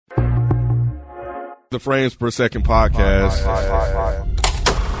The Frames Per Second podcast.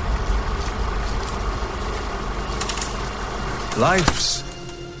 Life's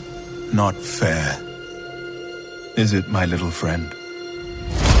not fair, is it, my little friend?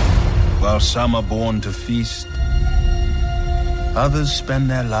 While some are born to feast, others spend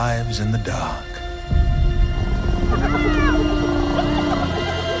their lives in the dark.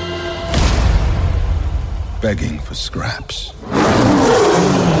 Begging for scraps.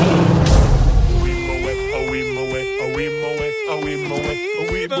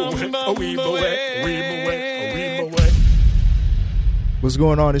 What's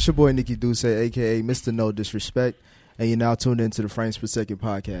going on? It's your boy Nikki Duce, aka Mr. No Disrespect, and you're now tuned into the Frames Per Second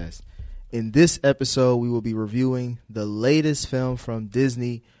podcast. In this episode, we will be reviewing the latest film from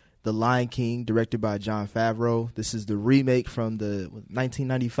Disney, The Lion King, directed by Jon Favreau. This is the remake from the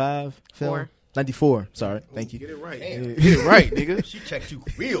 1995 film. 94, sorry. Thank you. Get it right. Get it right, nigga. She checked you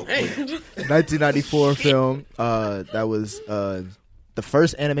real quick. 1994 film. That was the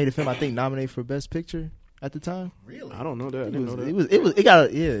first animated film, I think, nominated for Best Picture at the time. Really? I don't know that.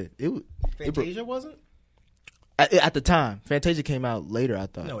 Fantasia wasn't? At the time. Fantasia came out later, I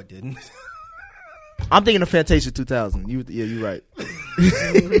thought. No, it didn't. I'm thinking of Fantasia 2000. You're right.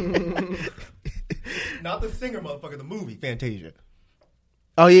 Not the singer, motherfucker. The movie, Fantasia.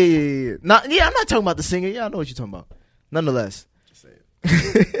 Oh, yeah. I'm not talking about the singer. Yeah, I know what you're talking about. Nonetheless. Just say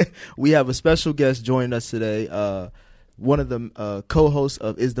it. We have a special guest joining us today. One of the co-hosts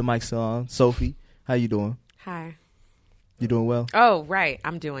of Is the Mic Song, Sophie. How you doing? Hi. You doing well? Oh, right.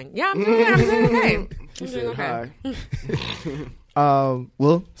 I'm doing okay. I'm doing okay.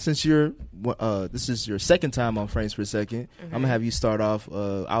 Well, since this is your second time on Frames Per Second, I'm going to have you start off.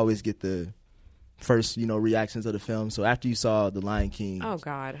 I always get the first, reactions of the film. So after you saw The Lion King. Oh,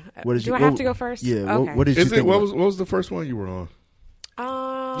 God. Do I have to go first? Yeah. Okay. What did you think? What was the first one you were on?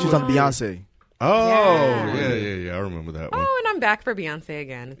 She was on Beyonce. Oh, yeah. I remember that one. Oh, and I'm back for Beyonce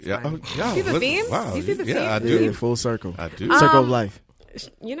again. It's fine. Yeah. See the theme? Wow. You see the theme? Yeah, I do. Yeah, full circle. I do. Circle of life.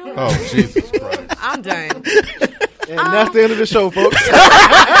 You know what? Oh, Jesus Christ. I'm done. And that's the end of the show, folks.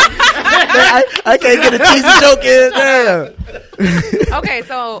 I can't get a cheesy joke in. Damn. Okay,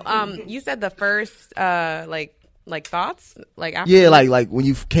 so you said the first like thoughts? Like after Yeah, like when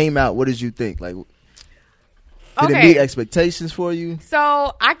you came out, what did you think? Like, did it meet expectations for you?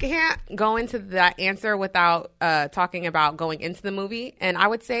 So I can't go into that answer without talking about going into the movie. And I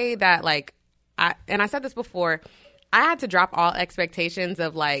would say that I said this before, I had to drop all expectations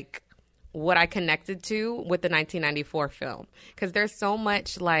of what I connected to with the 1994 film. Because there's so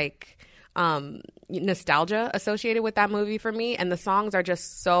much nostalgia associated with that movie for me. And the songs are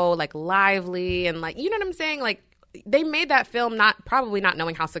just so lively and you know what I'm saying? They made that film probably not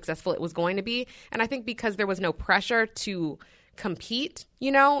knowing how successful it was going to be. And I think because there was no pressure to compete,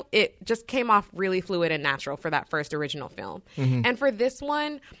 it just came off really fluid and natural for that first original film. Mm-hmm. And for this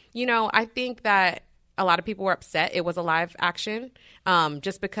one, I think that a lot of people were upset it was a live action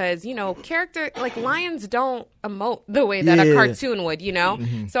just because, character lions don't emote the way that a cartoon would,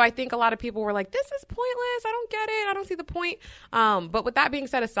 Mm-hmm. So I think a lot of people were like, this is pointless. I don't get it. I don't see the point. But with that being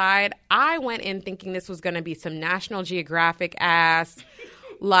set aside, I went in thinking this was going to be some National Geographic ass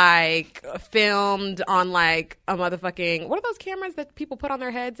filmed on a motherfucking, what are those cameras that people put on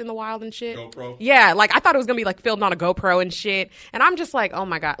their heads in the wild and shit? GoPro. Yeah, I thought it was going to be filmed on a GoPro and shit. And I'm just oh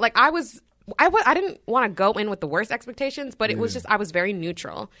my God. I didn't want to go in with the worst expectations, but it was just, I was very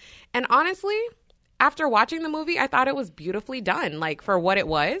neutral. And honestly, after watching the movie, I thought it was beautifully done, for what it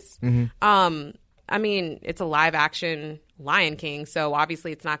was. Mm-hmm. I mean, it's a live action Lion King, so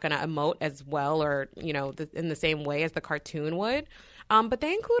obviously it's not going to emote as well or, in the same way as the cartoon would. But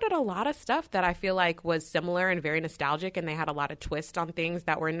they included a lot of stuff that I feel was similar and very nostalgic, and they had a lot of twists on things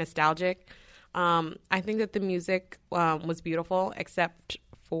that were nostalgic. I think that the music was beautiful, except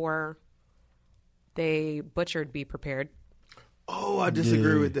for they butchered Be Prepared. Oh, I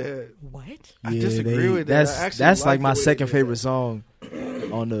disagree with that. What? I disagree with that. That's my second favorite song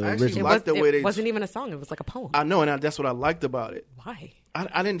on the original. It wasn't even a song. It was a poem. I know, and that's what I liked about it. Why?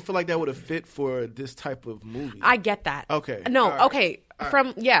 I didn't feel like that would have fit for this type of movie. I get that. Okay. No, right. okay.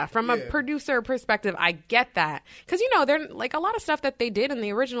 From a producer perspective, I get that. Because, they're a lot of stuff that they did in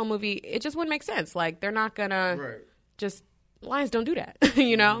the original movie, it just wouldn't make sense. They're not going to just, lions don't do that,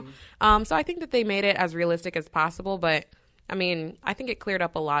 Mm-hmm. So I think that they made it as realistic as possible. But, I mean, I think it cleared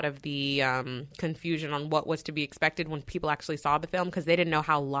up a lot of the confusion on what was to be expected when people actually saw the film because they didn't know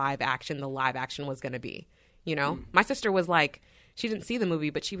how the live action was going to be, My sister was she didn't see the movie,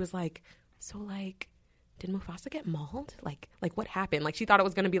 but she was did Mufasa get mauled? Like what happened? She thought it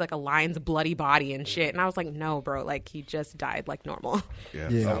was going to be a lion's bloody body and shit. And I was like, no, bro, he just died like normal. Yeah.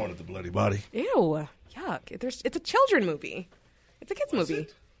 I wanted the bloody body. Ew. fuck. It's a children movie. It's a kids movie.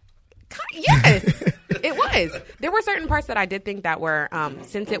 Yes, it was. There were certain parts that I did think that were,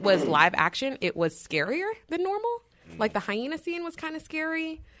 since it was live action, it was scarier than normal. Like the hyena scene was kind of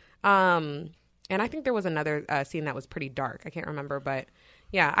scary. And I think there was another scene that was pretty dark. I can't remember, but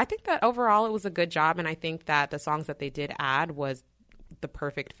yeah, I think that overall it was a good job. And I think that the songs that they did add was the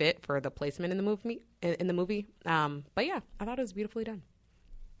perfect fit for the placement in the movie. But yeah, I thought it was beautifully done.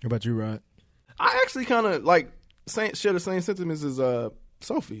 What about you, Rod? I actually kind of share the same sentiments as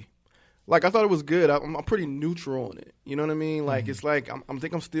Sophie. Like, I thought it was good. I'm pretty neutral on it. You know what I mean? Like, it's like I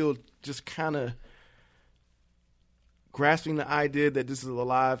think I'm still just kind of grasping the idea that this is a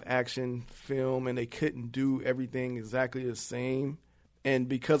live action film and they couldn't do everything exactly the same. And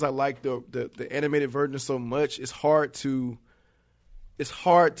because I like the animated version so much, it's hard to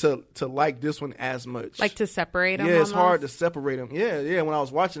like this one as much. Like to separate them? Yeah, it's hard to separate them. Yeah. When I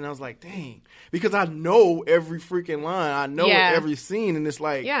was watching, I was like, dang. Because I know every freaking line. I know every scene. And it's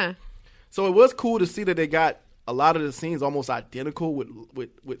like... Yeah. So it was cool to see that they got a lot of the scenes almost identical with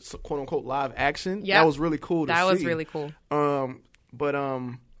quote-unquote live action. Yeah. That was really cool to see. That was really cool.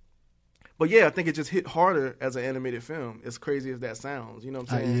 But yeah, I think it just hit harder as an animated film. As crazy as that sounds, you know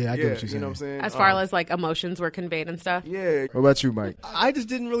what I'm saying? I get what you're saying. You know what I'm saying? As far as like emotions were conveyed and stuff. Yeah. What about you, Mike? I just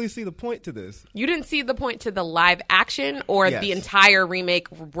didn't really see the point to this. You didn't see the point to the live action or Yes. the entire remake,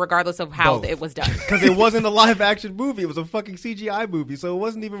 regardless of how Both. it was done. Because it wasn't a live action movie. It was a fucking CGI movie. So it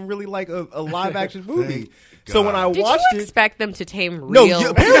wasn't even really like a live action movie. So when I Did watched you it. expect them to tame real? No,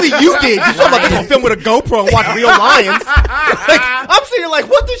 apparently you did. You talking about they film with a GoPro and watch real lions. Like, I'm sitting here like,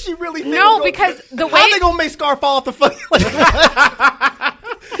 what does she really think? No, because the way How they gonna make Scar fall off the fucking...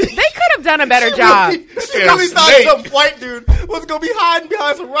 they could have done a better job. She really thought some white dude was gonna be hiding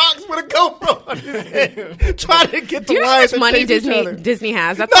behind some rocks with a GoPro on his head, trying to get the Do you know how lions much to money chase each other. Disney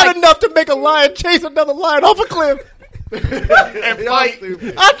has? That's Not like enough to make a lion chase another lion off a cliff. And fight.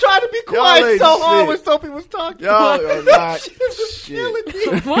 I tried to be quiet ain't so hard shit. when Sophie was talking. Y'all are not She was shit. killing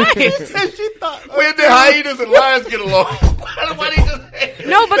me. What? She said she thought. When the hyenas and lions get along, why they just...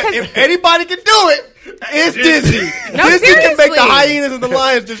 No, because If anybody can do it, it's Disney. No, Disney can make the seriously. hyenas and the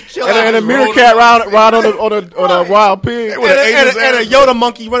lions just chill out. And a meerkat ride on a wild pig. and a Yoda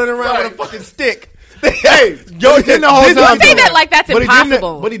monkey running around with a fucking stick. Hey, Yoda didn't the whole you time. say that like that's But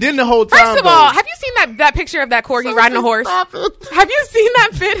impossible. he didn't the whole time. First of all, have you seen that picture of that corgi riding a horse? Stop it. Have you seen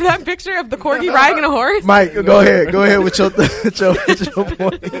that picture of the corgi riding a horse? Mike, go ahead with your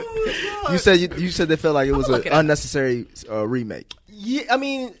point. You said they felt like it was look an it up. unnecessary remake. Yeah, I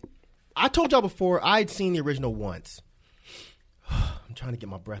mean, I told y'all before, I'd seen the original once. I'm trying to get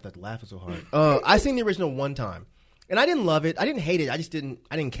my breath after laughing so hard. I seen the original one time, and I didn't love it. I didn't hate it. I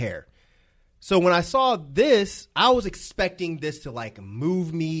didn't care. So when I saw this, I was expecting this to like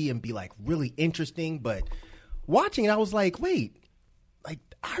move me and be like really interesting, but watching it, I was like, wait, like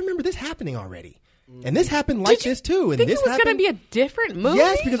I remember this happening already. And this happened like this too. And Think this it was going to happened. be a different movie?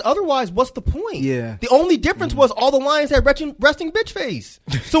 Yes, because otherwise, what's the point? Yeah. The only difference was all the lions had resting bitch face.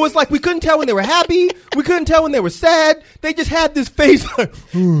 So it's like we couldn't tell when they were happy. We couldn't tell when they were sad. They just had this face like,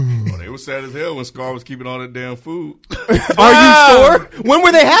 Well, they were sad as hell when Scar was keeping all that damn food. are you sure? When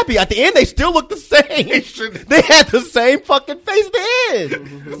were they happy? At the end, they still looked the same. They had the same fucking face at the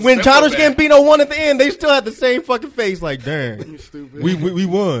end. When Childish Gambino won at the end, they still had the same fucking face like, damn, we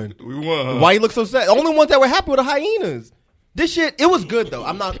won. We won, huh? Why you look so sad? The only ones that were happy were the hyenas. This shit, it was good though.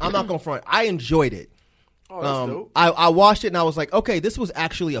 I'm not gonna front. I enjoyed it. Oh, that's dope. I watched it and I was like, okay, this was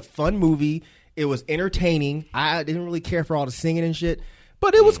actually a fun movie. It was entertaining. I didn't really care for all the singing and shit,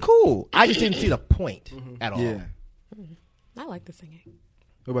 but it was cool. I just didn't see the point at all. Yeah. I like the singing.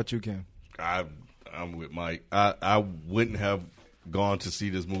 What about you, Kim? I'm with Mike. I wouldn't have gone to see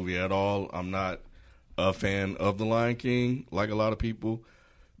this movie at all. I'm not a fan of The Lion King like a lot of people.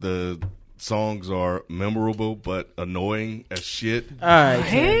 The songs are memorable but annoying as shit. All right, What?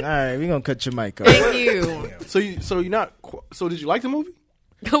 Kim. All right, we're gonna cut your mic off. Thank you. So did you like the movie?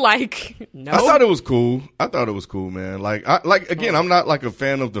 Like, no. I thought it was cool. Man. Again, I'm not like a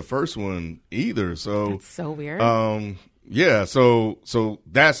fan of the first one either. So That's so weird. yeah, so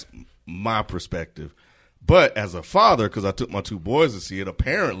that's my perspective. But as a father, because I took my two boys to see it,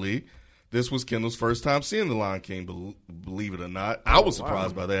 apparently this was Kendall's first time seeing The Lion King, believe it or not. I was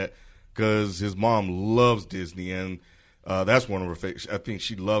surprised by that because his mom loves Disney, and that's one of her favorites. I think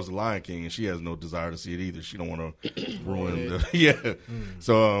she loves The Lion King, and she has no desire to see it either. She don't want to ruin the – yeah.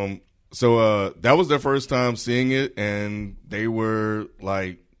 So that was their first time seeing it, and they were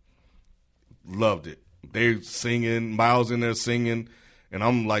like – loved it. They singing, Miles in there singing, and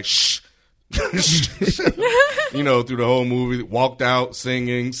I'm like, shh. You know, through the whole movie, walked out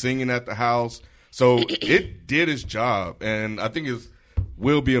singing at the house, So it did its job, and I think it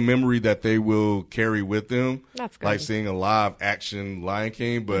will be a memory that they will carry with them. That's good. Like seeing a live action Lion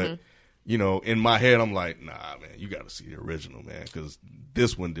King, but you know, in my head, I'm like, nah, man, you got to see the original, man, because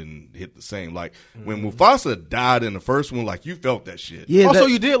this one didn't hit the same. Like when Mufasa died in the first one, like you felt that shit. Yeah, Also,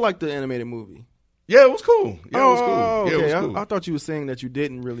 that- you did like the animated movie. Yeah, it was cool. Yeah, it was cool. Okay. Yeah, it was cool. I thought you were saying that you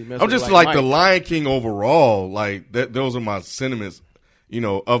didn't really mess. I'm with just like the Mike. Lion King overall. Like that, those are my sentiments. You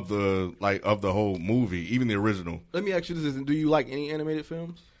know, of the whole movie, even the original. Let me ask you this: do you like any animated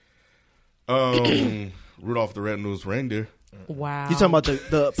films? Rudolph the Red-Nosed Reindeer. Wow. You talking about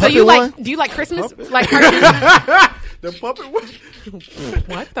the So you puppet one? like? Do you like Christmas? Like cartoons? The puppet one.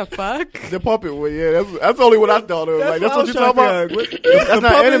 What the fuck? The puppet one. Yeah, that's only what I thought of. Like that's what what you I talking was about. trying to That's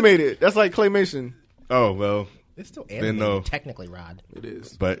not animated. That's like claymation. Oh well, It's still Then animated, no. technically, Rod. It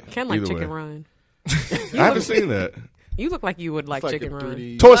is. but Ken like either Chicken way. Run. I haven't seen that. You look like you would like, It's like Chicken a Run.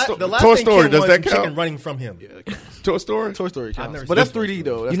 3D. The last Toy thing Story, Ken does was that chicken count? running from him. Toy Story. Toy Story counts, never but that's seen 3D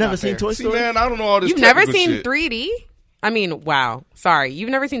though. That's You never not seen fair. Toy See, Story? man, I don't know all this. You've never technical seen shit. 3D? I mean, wow. Sorry, you've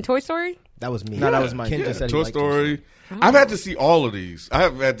never seen Toy Story? That was me. No, that was Mike. Ken Yeah, just said he Toy liked Story. I've had to see all of these. I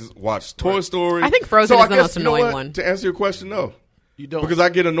have had to watch Toy Story. I think Frozen So is the guess, most you know annoying what? one. To answer your question, no, You don't. because I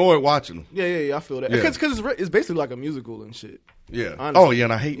get annoyed watching them. Yeah. I feel that Yeah. because it's basically like a musical and shit. Yeah. Honestly. Oh yeah,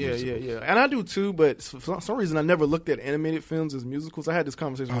 and I hate Yeah, musicals. yeah. And I do too, but for some reason I never looked at animated films as musicals. I had this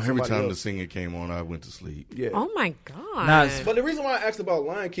conversation with Every somebody time the else. singer came on, I went to sleep. Yeah. Oh my god. Nah, it's- But the reason why I asked about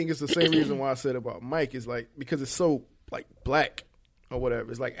Lion King is the same reason why I said about Mike is like because it's so like black or whatever.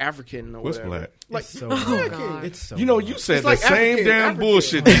 It's like African or What's whatever. black? Like so Lion God. King. It's so You know, you said It's the like same African- damn African.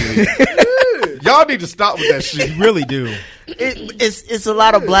 bullshit to me. Y'all need to stop with that shit. You really do. It's a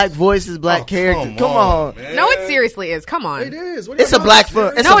lot of black voices, black characters. Come on. man. No, it seriously is. Come on. It is. What do you It's a know? black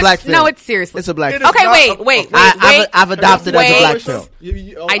film. It's no, a black film. No, it's seriously. It's a black It film. is Okay, not wait, a- wait, a- wait. I've adopted it as a Wait. black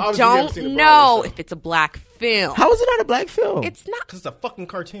film. I don't know if it's a black film. How is it not a black film? It's not. Because it's a fucking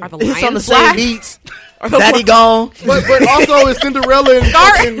cartoon. Are the It's on the lions same black? beats. Are the Daddy li- gone. But also it's Cinderella and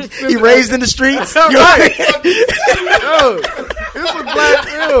fucking He raised in the streets. right. Yo, it's a black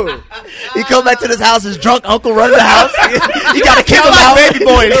film. He come back to this house, his drunk uncle running the house. You gotta kick him out, baby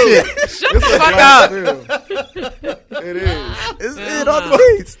boy and shit. Shut the fuck up. Film. It is. It's it on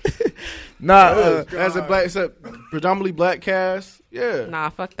the beats. Nah, As a black, it's a predominantly black cast. Yeah. Nah,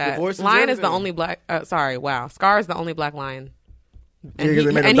 fuck The that. voices, Lion is the everything. only black. Sorry, wow. Scar is the only black lion. And Yeah, 'cause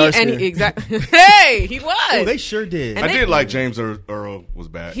they made him and dark he skin. exactly. Hey, he was. Oh, they sure did. And I they- did like James Earl was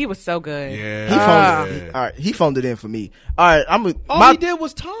back. He was so good. Yeah. he phoned it. All right, he phoned it in for me. All right, All he did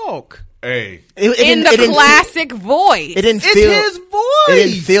was talk. Hey, In the classic voice. It didn't It's feel. his voice. It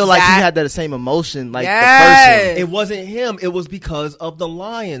didn't feel like he That- had that same emotion like Yes. the first It wasn't him. It was because of the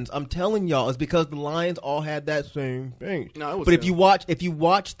lions. I'm telling y'all, it's because the lions all had that same thing. No, it was but if him. you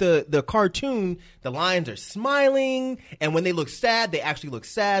watch the cartoon, the lions are smiling, and when they look sad, they actually look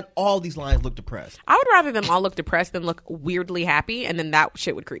sad. All these lions look depressed. I would rather them all look depressed than look weirdly happy, and then that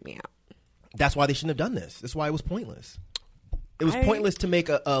shit would creep me out. That's why they shouldn't have done this. That's why it was pointless. It was I- pointless to make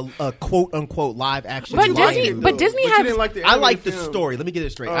a quote unquote live action. But lion Disney, movie. but Disney But you has. didn't like the I like animated the film. story. Let me get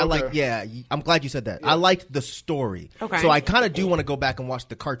it straight. Oh, I like, okay. yeah, I'm glad you said that. I liked the story. Okay. So I kind of do want to go back and watch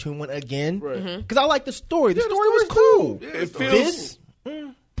the cartoon one again. Right. Because I like the story. The Yeah, the story was story's cool. cool. Yeah, it the feels This,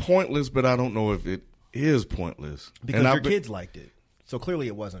 pointless, but I don't know if it is pointless. because And your I've been- kids liked it. So clearly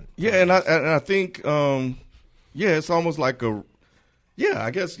it wasn't. Yeah, and I think, it's almost like a. Yeah,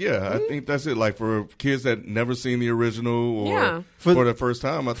 I guess. Yeah, I think that's it. Like for kids that never seen the original or Yeah. for the first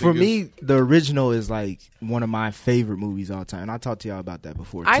time, I think For it's- me, the original is like one of my favorite movies all time. And I talked to y'all about that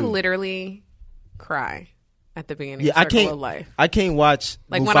before. I too. literally cry at the beginning yeah, of I Circle can't. of Life. I can't watch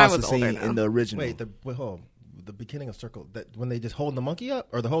Like, Mufasa when I was scene older now. in the original. Wait, hold on. The beginning of Circle, that when they just holding the monkey up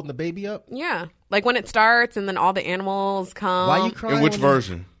or they're holding the baby up. Yeah, like when it starts and then all the animals come. Why you crying? In which when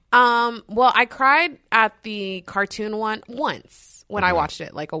version? Well, I cried at the cartoon one once when I watched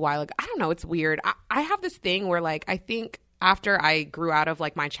it like a while ago. I don't know. It's weird. I have this thing where like I think after I grew out of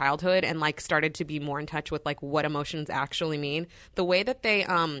like my childhood and like started to be more in touch with like what emotions actually mean, the way that they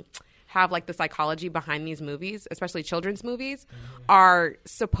have like the psychology behind these movies, especially children's movies, are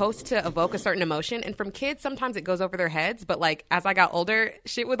supposed to evoke a certain emotion. And from kids, sometimes it goes over their heads. But like as I got older,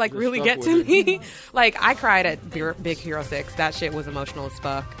 shit would like really stuck get to with it. me. Like I cried at Big Hero 6. That shit was emotional as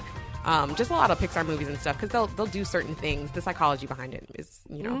fuck. Just a lot of Pixar movies and stuff because they'll do certain things. The psychology behind it is,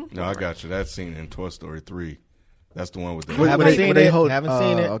 you know. No, I got you. That scene in Toy Story 3. That's the one with the. Haven't seen it. Haven't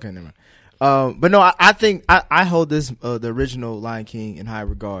seen it. Okay, never mind. But no, I think I hold this the original Lion King in high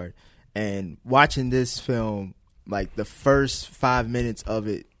regard. And watching this film, like the first 5 minutes of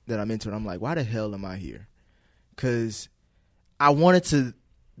it that I'm into, I'm like, why the hell am I here? Because I wanted to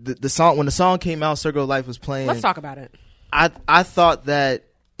the song, when the song came out, Circle of Life was playing. Let's talk about it. I thought that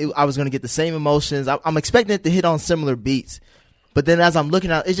I was going to get the same emotions. I'm expecting it to hit on similar beats, but then as I'm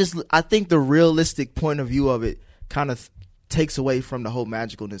looking at it, I think the realistic point of view of it kind of takes away from the whole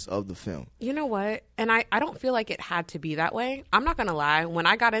magicalness of the film. You know what? And I don't feel like it had to be that way. I'm not going to lie. When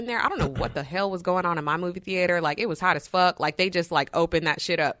I got in there, I don't know what the hell was going on in my movie theater. Like, it was hot as fuck. Like, they just, like, opened that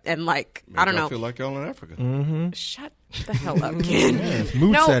shit up. And, like, I don't know. I feel like y'all in Africa. Shut the hell up, Ken.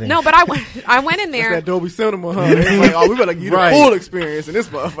 Mood setting. No, but I went in That's there. that Dolby Cinema, huh? It's like, oh, we better get the full experience in this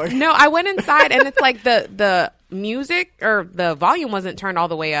motherfucker. No, I went inside and it's like the music or the volume wasn't turned all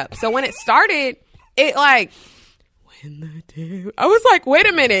the way up. So when it started, it like I was like, wait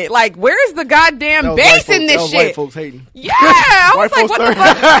a minute, like where's the goddamn bass in this shit? White folks hating. Yeah, I was White like, folks what the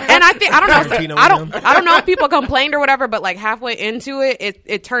fuck? And I don't know, Tarantino I don't know if people complained or whatever, but like halfway into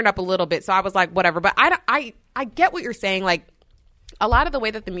it turned up a little bit. So I was like, whatever. But I get what you're saying, like. A lot of the way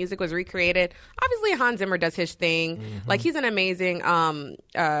that the music was recreated, obviously Hans Zimmer does his thing. Mm-hmm. Like he's an amazing,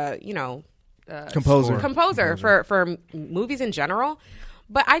 composer for movies in general.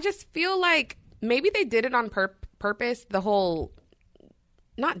 But I just feel like maybe they did it on purpose. The whole,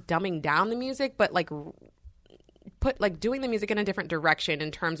 not dumbing down the music, but like doing the music in a different direction in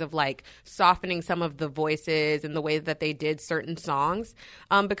terms of like softening some of the voices and the way that they did certain songs,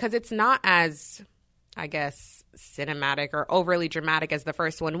 because it's not as, I guess, cinematic or overly dramatic as the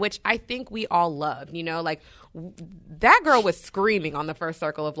first one, which I think we all loved. You know, like that girl was screaming on the first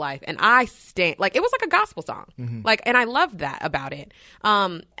Circle of Life, and I stand like it was like a gospel song, like, and I loved that about it.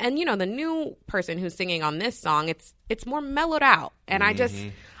 And you know, the new person who's singing on this song, it's more mellowed out, and I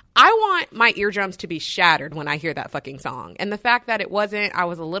want my eardrums to be shattered when I hear that fucking song, and the fact that it wasn't, I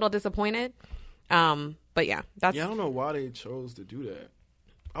was a little disappointed. But yeah, I don't know why they chose to do that.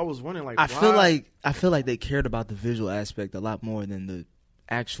 I was wondering, like, I why? feel like they cared about the visual aspect a lot more than the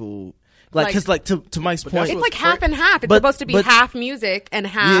actual, like, because like to Mike's point, it's like half and half. It's supposed to be half music and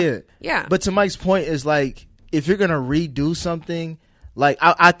half, yeah. But to Mike's point is like, if you're gonna redo something, like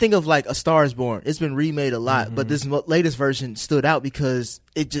I think of like A Star Is Born. It's been remade a lot, but this latest version stood out because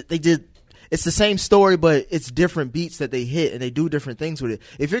it's the same story, but it's different beats that they hit and they do different things with it.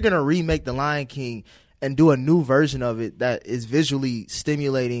 If you're gonna remake The Lion King and do a new version of it that is visually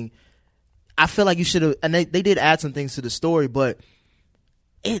stimulating, I feel like you should have, and they did add some things to the story, but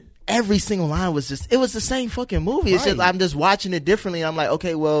every single line was it was the same fucking movie. It's just, I'm just watching it differently, and I'm like,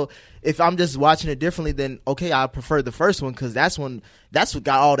 okay, well, if I'm just watching it differently, then okay, I prefer the first one, because that's what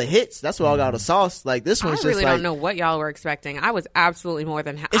got all the hits. That's what all got all the sauce. Like, this one's I really don't know what y'all were expecting. I was absolutely more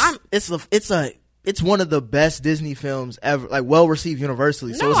than it's one of the best Disney films ever, like well received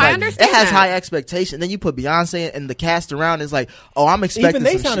universally. So No, it's I like understand it has that. high expectation. Then you put Beyonce and the cast around. It's like, oh, I'm expecting. Even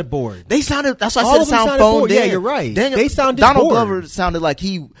they some sounded shit. bored. They sounded. That's why I All said of them sound sounded phoned bored. in. Yeah, you're right. They sounded Donald bored. Glover sounded like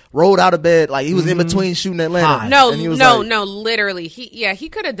he rolled out of bed, like he was in between shooting Atlanta. No, and he was no, like, no. Literally, he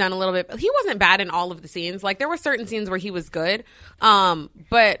could have done a little bit. He wasn't bad in all of the scenes. Like there were certain scenes where he was good.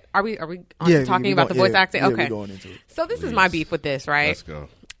 But are we talking about the voice acting? Okay. we're going into it. So this is my beef with this, right? Let's go.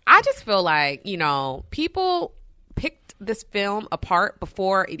 I just feel like, you know, people picked this film apart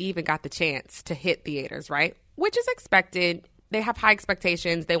before it even got the chance to hit theaters, right? Which is expected. They have high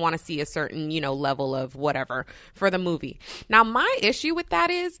expectations. They want to see a certain, you know, level of whatever for the movie. Now, my issue with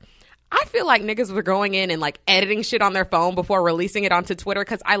that is I feel like niggas were going in and like editing shit on their phone before releasing it onto Twitter,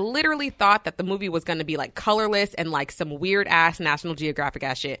 because I literally thought that the movie was going to be like colorless and like some weird ass National Geographic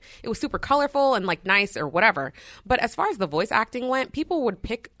ass shit. It was super colorful and like nice or whatever. But as far as the voice acting went, people would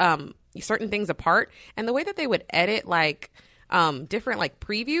pick certain things apart, and the way that they would edit like different like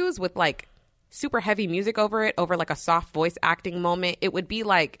previews with like super heavy music over it, over like a soft voice acting moment, it would be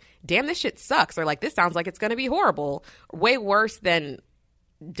like, damn, this shit sucks, or like this sounds like it's going to be horrible, way worse than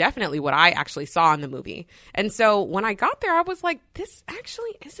definitely what I actually saw in the movie. And so when I got there, I was like, this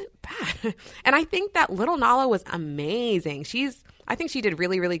actually isn't bad. And I think that Little Nala was amazing. I think she did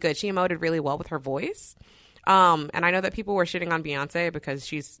really, really good. She emoted really well with her voice. And I know that people were shitting on Beyonce because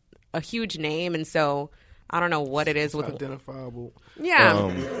she's a huge name, and so I don't know what it is with identifiable.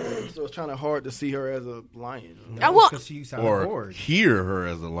 Yeah. So it's kind of hard to see her as a lion. Well, Because she sounded Or bored. hear her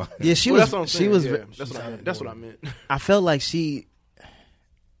as a lion. Yeah, she Well, was. that's what I'm She saying. was. Yeah, that's what I meant. I felt like she.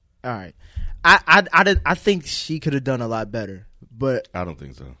 All right, I think she could have done a lot better, but I don't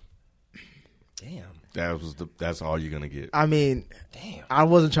think so. Damn. That's all you're gonna get. I mean, Damn. I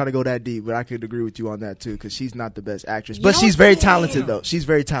wasn't trying to go that deep, but I could agree with you on that too, because she's not the best actress, You but know she's what? very talented though. She's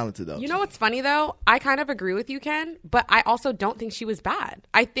very talented though. You know what's funny though? I kind of agree with you, Ken, but I also don't think she was bad.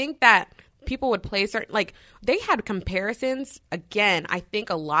 I think that people would play certain, like they had comparisons. Again, I think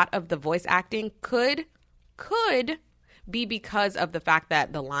a lot of the voice acting could be because of the fact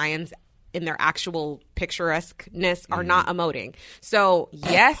that the lions in their actual picturesqueness are not emoting. So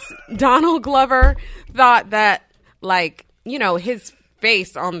yes, Donald Glover thought that, like, you know, his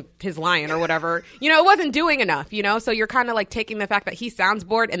face on his lion or whatever, you know, it wasn't doing enough, you know? So you're kind of like taking the fact that he sounds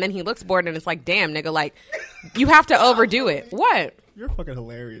bored and then he looks bored and it's like, damn, nigga, like, you have to overdo it. What? You're fucking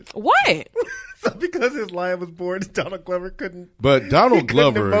hilarious. What? So because his lion was bored, Donald Glover couldn't. But Donald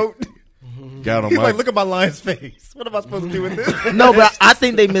Glover emote. got on He's my. like, look at my lion's face. What am I supposed to do with this? No, but I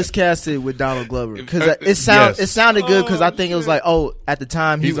think they miscasted with Donald Glover because it sounded good because I think it was like, oh, at the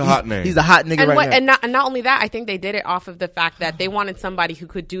time He's a hot name. He's a hot nigga And right what, now. and not only that, I think they did it off of the fact that they wanted somebody who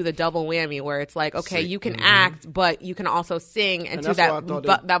could do the double whammy, where it's like, okay, you can act, but you can also sing and do that's why I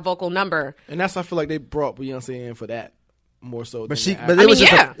thought that vocal number. And that's why I feel like they brought Beyonce in for that more so. But than it the was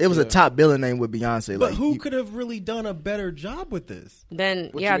yeah. it was a top billing name with Beyonce. But like, who could have really done a better job with this? Then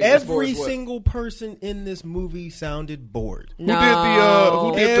What yeah, you mean? As far Every as what? single person in this movie sounded bored. Who did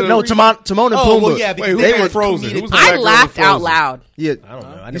the? no, Timon and Oh, Pumbaa. well, yeah, Wait, because who they did were Frozen? comedic- Who's the I black girl in laughed out Frozen? loud. Yeah, I don't know.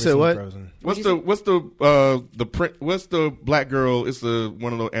 I you never said seen what? Frozen. What's the black girl? It's the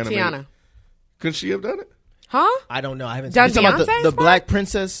one of those animated. Tiana. Could she have done it? Huh? I don't know. I haven't Done seen You talking about Beyonce's the part? Black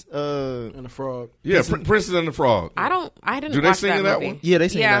Princess? and the frog. Yeah, Princess and the Frog. I didn't Do they watch sing that in that movie. one? Yeah, they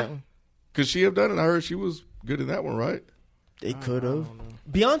sing Yeah. that one. Could she have done it? I heard she was good in that one, right? They could have.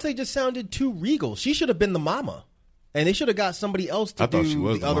 Beyonce just sounded too regal. She should have been the mama. And they should have got somebody else to I thought do she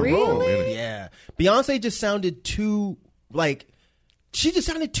was the the other mama. role. Really? Yeah. Beyonce just sounded too, like, she just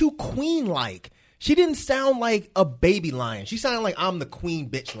sounded too queen-like. She didn't sound like a baby lion. She sounded like I'm the queen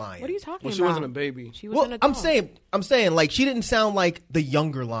bitch lion. What are you talking Well, about? she wasn't a baby. She was Well, an adult. I'm saying, like, she didn't sound like the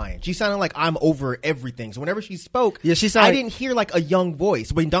younger lion. She sounded like I'm over everything. So whenever she spoke, Yeah, she sounded- I didn't hear like a young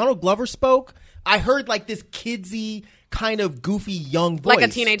voice. When Donald Glover spoke, I heard like this kidsy kind of goofy young voice, like a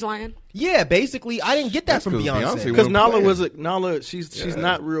teenage lion. Yeah, basically, I didn't get that That's from 'cause Beyonce. Beyonce Because wasn't Nala playing. Nala, she's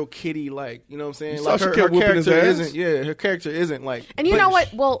not real kitty like, you know what I'm saying? You Like saw she her kept whooping his character ass? isn't. Yeah, her character isn't like. And you But know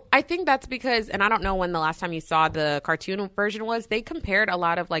what? Well, I think that's because, and I don't know when the last time you saw the cartoon version was, they compared a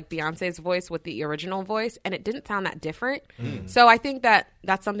lot of like Beyonce's voice with the original voice, and it didn't sound that different. So I think that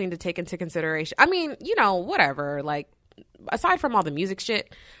that's something to take into consideration. I mean, you know, whatever. Like, aside from all the music shit,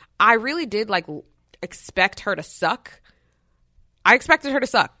 I really did like expect her to suck. I expected her to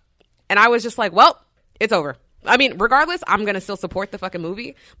suck. And I was just like, well, it's over. I mean, regardless, I'm going to still support the fucking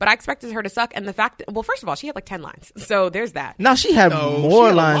movie, but I expected her to suck. And the fact that, well, first of all, she had like 10 lines. So there's that. No, she had No, she more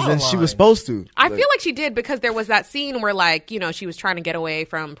had a lines lot than of she was lines. supposed to. I feel like she did because there was that scene where, like, you know, she was trying to get away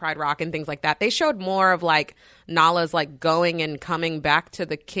from Pride Rock and things like that. They showed more of like Nala's like going and coming back to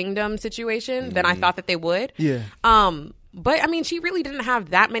the kingdom situation than I thought that they would. Yeah. But I mean, she really didn't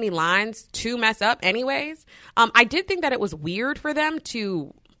have that many lines to mess up, anyways. I did think that it was weird for them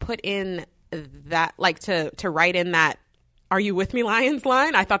to put in that, like, to write in that "Are you with me, lions?"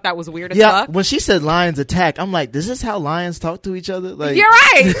 line. I thought that was weird as Yeah, fuck. when she said lions attack, I'm like, is this how lions talk to each other? Like, You're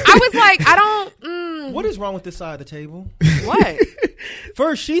right. I was like, I don't. What is wrong with this side of the table? What?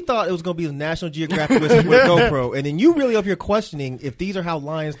 First, she thought it was going to be the National Geographic with GoPro, and then you really up here questioning if these are how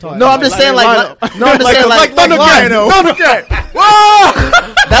lions talk. No, I'm just saying like no, I'm just saying like Thundercat.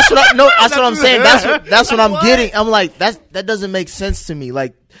 that's what that's what I'm saying. That's what I'm getting. I'm like that doesn't make sense to me.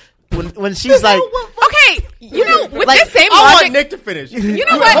 Like when she's like Okay, you know, with Like, this same I logic, want Nick to finish. You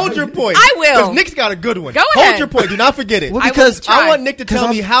know what? Hold your point. I will. Because Nick's got a good one. Go Hold ahead. your point. Do not forget it. Well, I because will try. I want Nick to 'cause tell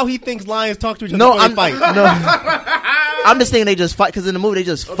I'm- me how he thinks lions talk to each other no, before I'm they fight. no. I'm just saying they just fight because in the movie they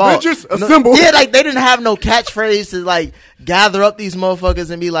just fought. Avengers, No- assemble. Yeah, like they didn't have no catchphrase to like gather up these motherfuckers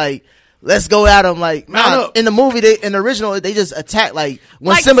and be like, let's go at them. Like, nah, in the movie, in the original, they just attacked. Like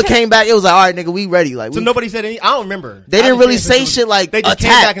when Like, Simba to- came back, it was like, all right, nigga, we ready. Like, So we, nobody said any. I don't remember. they didn't really say shit like They just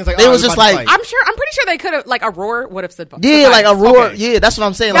attack. came back and was like, they oh, was we're just about to like, fight. I'm pretty sure they could have, like, a roar would have said. yeah, like a roar. Okay. Yeah, that's what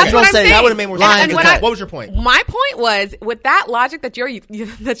I'm saying. That's Like, you what don't I'm say saying. That would have made more sense. lions And when attack. I- What was your point? My point was with that logic that you're using,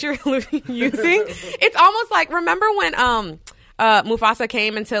 it's almost like, remember when Mufasa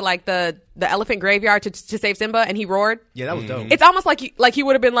came into like the elephant graveyard to save Simba and he roared? Yeah, that was dope. It's almost like he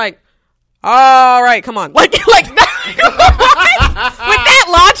would have been like, all right, come on, like that. With that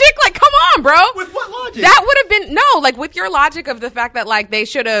logic, like, come on, bro. With what logic? That would have been like with your logic of the fact that like they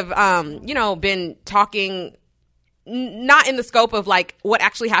should have been talking not in the scope of like what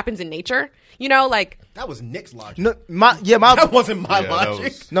actually happens in nature, like. That was Nick's logic. No, my That wasn't my Yeah, that logic.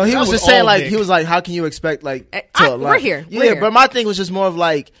 was- no, he That was just saying all like Nick. he was like, how can you expect like we're like, here. Yeah, We're here. but my thing was just more of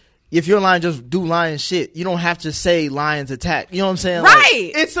like, if you're a lion, just do lion shit. You don't have to say lions attack. You know what I'm saying? Like,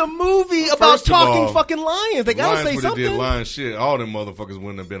 Right. It's a movie about First of talking all, fucking lions. They gotta Lions say would have did something. lion shit. All them motherfuckers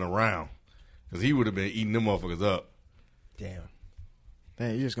wouldn't have been around because he would have been eating them motherfuckers up. Damn.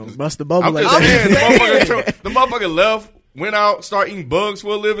 Man, you're just gonna bust the bubble I'm like just that. saying, the motherfucker left, went out, started eating bugs for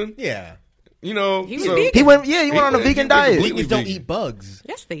a living. Yeah. You know, He was vegan. He went on a He vegan went diet completely Vegans don't vegan. eat bugs.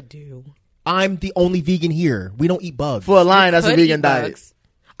 Yes, they do. I'm the only vegan here. We don't eat bugs. for a lion. That's a Could vegan eat diet. bugs.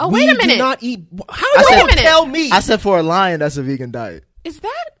 Oh, wait a We minute. do not eat. How I you said- gonna tell me? I said for a lion, that's a vegan diet. Is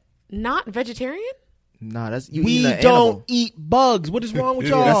that not vegetarian? Nah, that's you we eating an don't animal. eat bugs. What is wrong with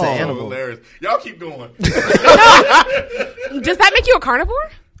Yeah, y'all? that's an Oh, animal. hilarious. Y'all keep going. Does that make you a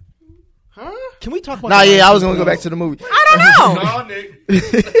carnivore? Can we talk about? Nah, the yeah, I was Lion gonna King? go back to the movie. I don't know. Nah,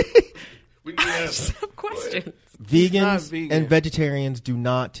 Nick. We can answer. Some questions. Vegans vegan. and vegetarians do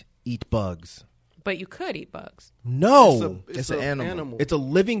not eat bugs. But you could eat bugs. No, It's an animal. it's a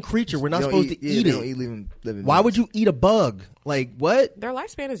living creature. We're not They don't supposed to eat they it. don't eat living Why beings. would you eat a bug? Like what? Their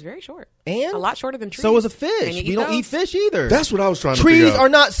lifespan is very short. And a lot shorter than trees. So is a And fish. you We don't eat those? fish either. That's what I was trying to Trees figure out. are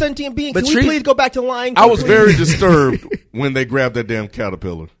not sentient beings. But Can we trees- please go back to Lion I King, was please? very disturbed when they grabbed that damn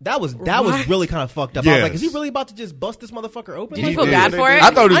caterpillar. That was really kind of fucked up. I was Yes. like, is he really about to just bust this motherfucker open? Did you Like feel that? bad for it? I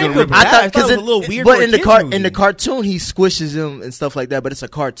thought he was I going didn't to rip feel it. bad. I thought it was a little weird But for a in the kid's movie. in the cartoon, he squishes him and stuff like that. But it's a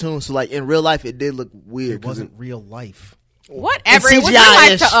cartoon, so like in real life, it did look weird. It wasn't real life. Whatever. It's It was real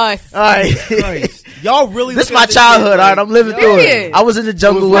life to CGI-ish. us. All right, Christ. Y'all really this is look my at childhood. shit All right, I'm living through it. Period. I was in the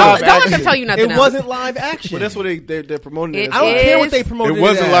jungle. It was with live him. Don't let them tell you nothing It else. wasn't live action. But that's what they're promoting. It as. I don't is. care what they promoted. It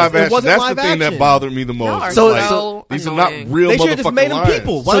wasn't as. live It action. wasn't That's live the thing that action. bothered me the Y'all most. are It's So- like, so these are annoying. not real They motherfucking should have just made them lions.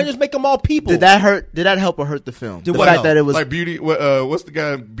 people. Why don't you just make them all people? Did that hurt? Did that help or hurt the film? Did The what fact help? that it was Like Beauty, what's the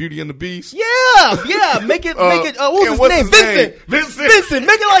guy? Beauty and the Beast. Yeah. Make it. What was and his what's name? his name? Vincent.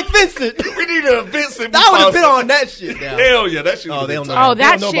 Make it like Vincent. We need a Vincent. I would have been on that shit. Now. Hell yeah, that shit. Oh, was they don't know. tight. Oh, that They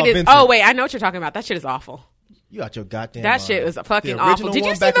don't know shit about is. Vincent. Oh, wait. I know what you're talking about. That shit is awful. You got your goddamn. That mind. shit was fucking The awful. original Did you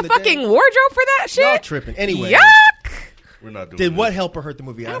one see back the in the day? fucking wardrobe for that shit? Y'all tripping. Anyway, Yuck. We're not doing did that. what help or hurt the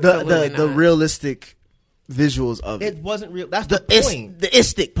movie? Absolutely the not. realistic visuals of it. It wasn't real. That's The the point. the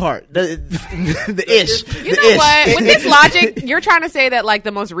istic part, the ish. You know what? With this logic, you're trying to say that like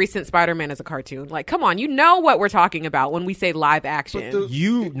the most recent Spider-Man is a cartoon. Like, come on, you know what we're talking about when we say live action.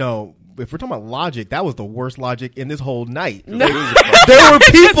 You know, if we're talking about logic, that was the worst logic in this whole night. No. There were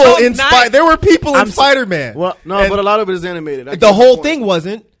people whole in night. There were people in I'm s- Spider-Man. Well, No, but a lot of it is animated. I get the your whole point. thing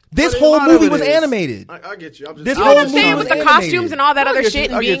wasn't. This But a whole lot of movie it was is. animated. I get you. I'm just, This You whole know what I'm movie saying was with the animated. costumes and all that I other get shit you,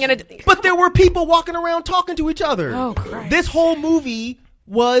 and I being get in a. But there were people walking around talking to each other. Oh, Christ. This whole movie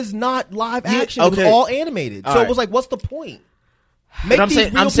was not live action. It was okay. all animated. All so right. it was like, what's the point? But I'm these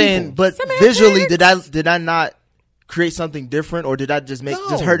saying, real I'm saying, people. but Semantics. visually, did I not create something different, or did I just just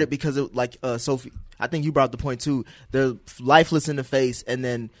No. hurt it because it like Sophie? I think you brought up the point too. They're lifeless in the face, and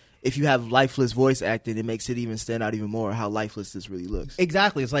then if you have lifeless voice acting, it makes it even stand out even more how lifeless this really looks.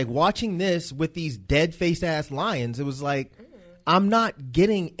 Exactly. It's like watching this with these dead faced ass lions. It was like, I'm not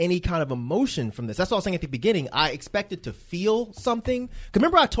getting any kind of emotion from this. That's what I was saying at the beginning. I expected to feel something. 'Cause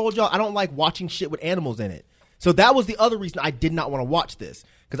remember I told y'all I don't like watching shit with animals in it. So that was the other reason I did not want to watch this.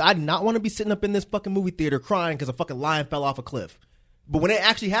 Because I did not want to be sitting up in this fucking movie theater crying because a fucking lion fell off a cliff. But when it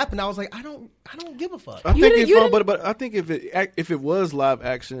actually happened, I was like, I don't give a fuck. I You think didn't- if you didn't- but I think if it was live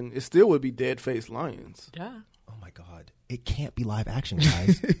action, it still would be dead faced lions. Yeah. Oh my God. It can't be live action,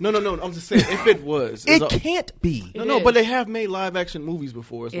 guys. No. I'm just saying if it was, It it's a- can't be. No, is. but they have made live action movies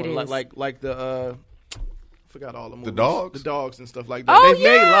before. It's It one, is. like the I forgot all the movies. dogs? The dogs and stuff like that. Oh, They've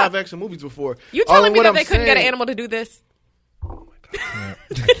made yeah. live action movies before. You telling me What that I'm they couldn't get an saying- animal to do this? I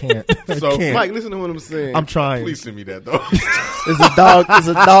can't. So, Mike, listen to what I'm saying. I'm trying. please send me that though. It's a dog. It's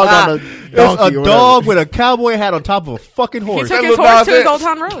a dog on a donkey. It's or a whatever. dog with a cowboy hat on top of a fucking He horse. took That his little horse to dog his that- Old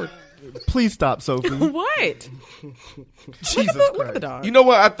Town Road. Please stop, Sophie. What? Jesus Look at the dog. You know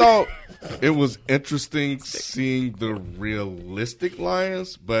what? I thought it was interesting seeing the realistic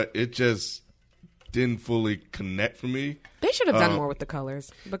lions, but it just didn't fully connect for me. They should have done more with the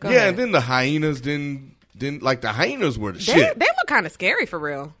colors. But go Yeah, ahead. and then the hyenas didn't like the hyenas were the they shit. look kind of scary for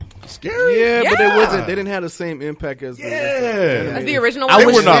real. Scary. yeah, but Yeah. they didn't have the same impact as Yeah. As the original I one.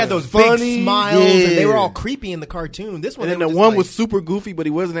 wish were they not had those funny. big smiles Yeah. and they were all creepy in the cartoon. This one, And then they the were one just was like, super goofy, but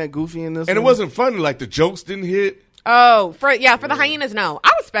he wasn't that goofy in this. And it one. wasn't funny. Like the jokes didn't hit. Oh, for the hyenas, no.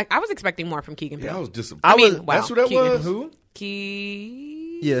 I was expecting more from Keegan. Yeah, I Peele. was disappointed. I mean, wow. That's what that Keegan. was. who?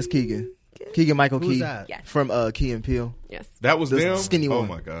 Yeah, it's Keegan. Keegan Michael Who's Key that? Yes. from Key and Peele. Yes. That was The them. skinny Oh one.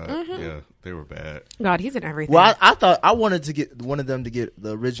 my god. Mm-hmm. Yeah, they were bad. God, he's in everything. Well, I thought I wanted to get one of them to get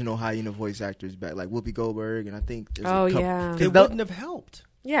the original hyena voice actors back, like Whoopi Goldberg, and I think there's Oh, a couple, yeah. 'cause It tho- wouldn't have helped.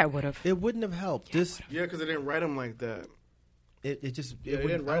 yeah, it would have. It wouldn't have helped. This Yeah, because they didn't write him like that. it just Yeah, it they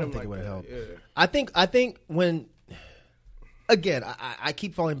wouldn't, didn't I write don't him think like it would have that. helped. Yeah. I think when again I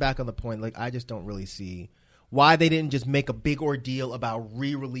keep falling back on the point. Like I just don't really see why they didn't just make a big ordeal about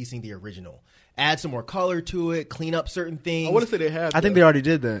re-releasing the original. add some more color to it, clean up certain things. I want to say they have. I think they already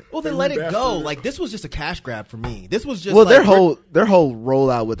did that. Well, then They let it go. remastered. Like, this was just a cash grab for me. This was just Well, like, their whole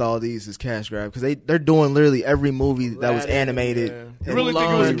rollout with all these is cash grab because they're doing literally every movie that was Aladdin, animated. yeah. You really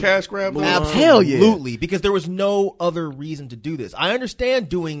think it was a cash grab? though? Hell yeah. Absolutely, because there was no other reason to do this. I understand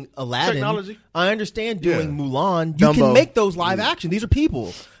doing Aladdin. Technology. I understand doing Yeah. Mulan. You Dumbo. can make those live action. These are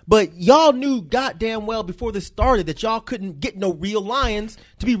people. But y'all knew goddamn well before this started that y'all couldn't get no real lions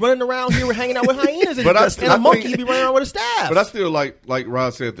to be running around here hanging out with hyenas and, But I and a monkey think- to be running around with a staff. But I still like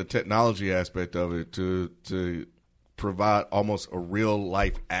Rod said, the technology aspect of it to provide almost a real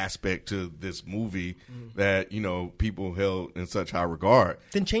life aspect to this movie that people held in such high regard.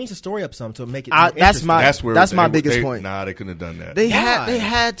 then change the story up some to make it. More That's my interesting. that's my they- biggest they- point. Nah, they couldn't have done that. They Why?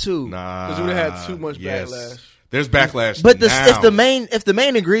 had to. nah, 'Cause we would've had too much backlash. There's backlash, But now. if the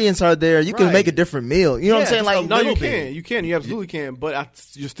main ingredients are there, you can Right. make a different meal. You know what I'm Yeah, saying? just Like a No, little you bit. can. You can. You absolutely can. But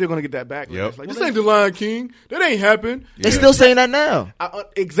you're still gonna get that backlash. Yep. Like, this ain't the Lion King. That ain't happened. they still saying that now.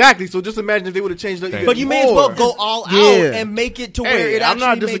 Exactly. So just imagine if they would have changed it. But you may as well go all out Yeah. and make it to where Hey, it I'm actually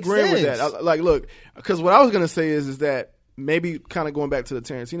not makes disagreeing with that. sense. Like, look, because what I was gonna say is that maybe kind of going back to the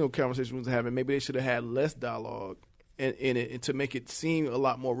Tarantino conversation we was having, maybe they should have had less dialogue in it and to make it seem a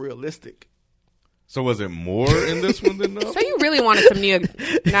lot more realistic. So was it more in this one than no? So you really wanted some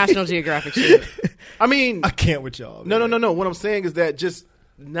National Geographic shit? I mean, I can't with y'all. no. What I'm saying is that just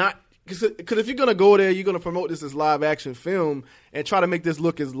not because if you're gonna go there, you're gonna promote this as live action film and try to make this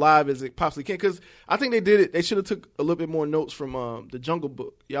look as live as it possibly can. Because I think they did it. They should have took a little bit more notes from the Jungle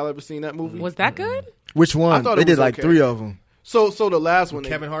Book. Y'all ever seen that movie? Was that good? Which one? I thought They it did was like okay. 3 of them. So the last one,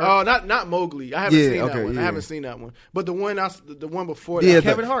 Kevin Hart? Oh, not Mowgli. I haven't Yeah, seen that okay, one. I yeah. haven't seen that one. But the one before Yeah, that.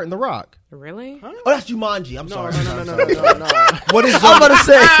 Kevin Hart and The Rock. Really? Oh, that's Jumanji. I'm No, sorry. no. What is I'm about to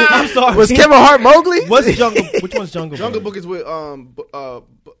say, I'm sorry. was Kevin Hart Mowgli? What's Jungle? Which one's Jungle? Jungle Book? Book is with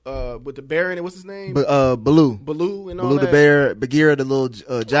the bear in it. What's his name? Baloo. Baloo and all Baloo the that. bear, Bagheera the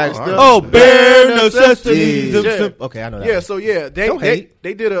little jack. Oh, bare necessities. Yeah. Okay, I know that. Yeah, so yeah, Don't they hate.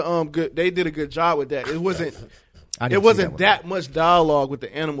 they did a good job with that. It wasn't I didn't it see wasn't one. that much dialogue with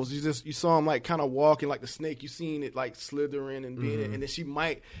the animals. You saw them like kind of walking like the snake. You seen it like slithering and being it, and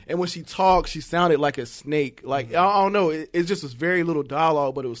then when she talked, she sounded like a snake. Like I don't know, it just was very little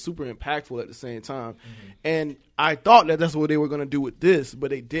dialogue, but it was super impactful at the same time. And I thought that's what they were going to do with this, but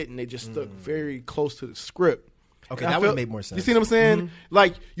they didn't. They just stuck very close to the script. Okay, And I that would felt- make more sense. You see what I'm saying?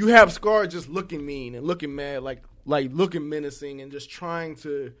 Like you have Scar just looking mean and looking mad, like looking menacing, and just trying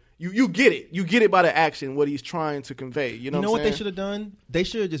to. You get it. You get it by the action what he's trying to convey. You know, what they should have done? They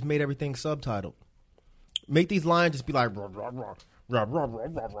should have just made everything subtitled. Make these lines just be like rah, rah, rah, rah, rah, rah,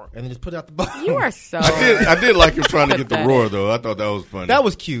 rah, rah, and then just put it out the bottom. You are so. I did like him trying to get the Pathetic. roar though. I thought that was funny. That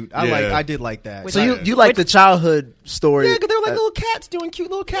was cute. Yeah. I did like that. Which- So you like the childhood story? yeah, because they're like little cats doing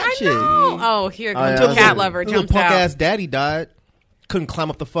cute little cat I shit. know. Oh, here comes yeah. the cat lover. Little Jumps punk out. ass daddy died. Couldn't climb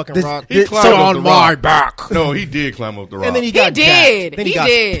up the fucking This- rock. this- climbed so up on the my rock. back. No, he did climb up the rock. And then he got did. jacked. Then He got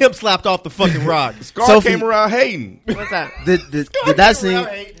did. pimp slapped off the fucking rock. Scar Sophie- came around hating. What's that? Did that scene?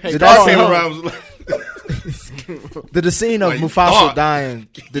 Did Scar that came scene? around. Was like, Did the scene of Like, Mufasa dog. dying?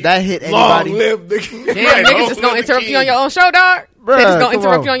 Did that hit Long anybody? live the Damn, Right, niggas oh, just gonna the interrupt king. you on your own show, dog. They Bruh, just gonna come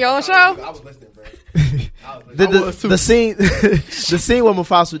interrupt on. you on your own show. I was listening, bro. The scene, the scene where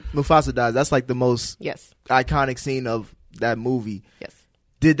Mufasa dies. That's like the most Yes. iconic scene of that movie. Yes.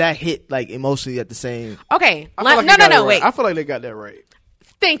 Did that hit like emotionally at the same? Okay. I feel like No, they got it right. wait. I feel like they got that right.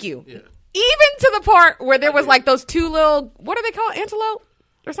 Thank you. Even to the part where there was like those two little, what are they called? Antelope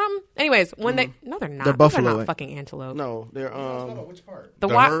or something? Anyways, when they, no, they're not. They're Those buffalo. are not fucking antelope. No, they're Which part? The,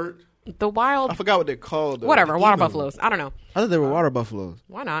 the wild, herd. the wild, I forgot what they're called. though. whatever, water emu. buffaloes. I don't know. I thought they were water buffaloes.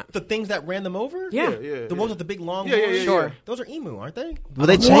 Why not? The things that ran them over? Yeah. Yeah. The ones with the big long Yeah, yeah, horns? yeah, Sure. yeah. Those are emu, aren't they? Well,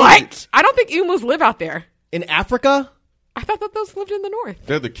 they changed. What? I don't think emus live out there. In Africa? I thought that those lived in the north.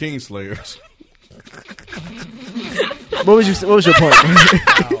 They're the Kingslayers. What was your point?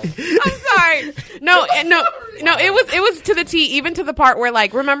 I'm sorry. No. It was to the T, even to the part where,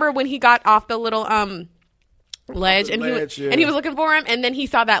 like, remember when he got off the little ledge and ledge, he yeah. was looking for him, and then he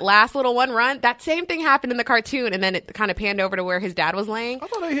saw that last little one run. That same thing happened in the cartoon, and then it kind of panned over to where his dad was laying. I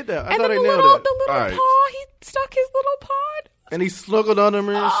thought they hit that. I And thought then they the nailed little that. All right. paw, he stuck his little paw. And he snuggled under him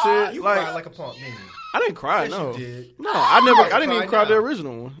and shit. You Like, cried like a punk, didn't you? I didn't cry. Yes, no, you did. no, I didn't even Cry cry now. the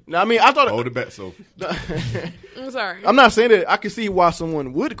original one. No, I mean, I thought. Hold it back, Sophie. I'm sorry. I'm not saying that I could see why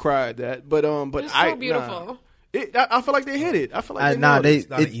someone would cry at that, but It's so beautiful. I feel like they hit it. I feel like they Nah, nailed they it. It's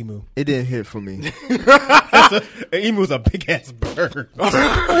not an emu. it didn't hit for me. An emu is a big ass bird. They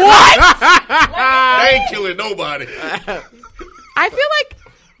ain't killing nobody. I feel like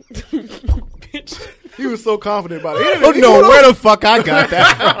bitch. He was so confident about it. I don't know where the fuck I got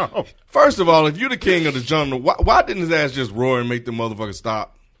that from. First of all, if you're the king of the jungle, why didn't his ass just roar and make the motherfucker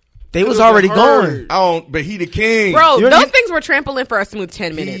stop? They was already going. I don't. But he the king. Bro, You're- those things were trampling for a smooth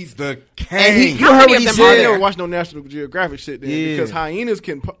 10 minutes. He's the And he, king. you How heard many what of he them I are said. there? never watched no National Geographic shit then Yeah. because hyenas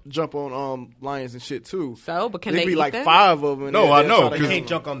can jump on lions and shit too. So, but can There'd they be eat like them? 5 of them. and No, they'll I know, try to because You handle can't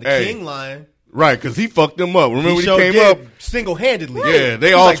jump on the Hey. king lion. Right, because he fucked them up. Remember when sure he came did, up? single-handedly. Yeah, they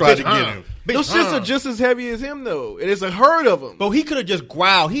He's all like, tried "Bitch, to get him. Bitch, Those shits are just as heavy as him though, and it's a herd of them. But he could have just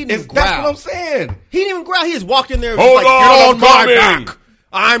growled. He didn't even growl. That's what I'm saying. He didn't even growl. He just walked in there and Hold was like, on, get I'm on my coming. back.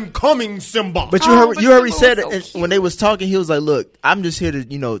 I'm coming, Simba. But you Oh, heard but you heard he Simba said was it so when they was talking. He was like, "Look, I'm just here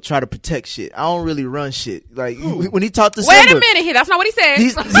to try to protect shit. I don't really run shit." Like when he talked to Wait Simba, a minute. That's not what he said. he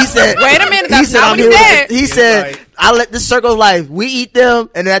said, Wait a minute. he That's said, not I'm what he here with said. the- he said, right. "I let this circle of life. We eat them,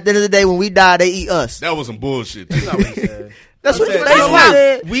 and at the end of the day, when we die, they eat us." That was some bullshit. That's not what he said. That's what he That's basically not-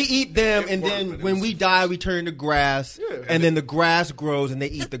 said. We eat them, and then when we die, we turn to grass, and then the grass grows, and they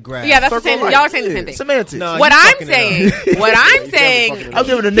eat the grass. Yeah, that's the Circle same. of Y'all are life. saying the same thing. Semantics. Nah, What you I'm fucking it saying, up. what I'm fucking saying, it I'm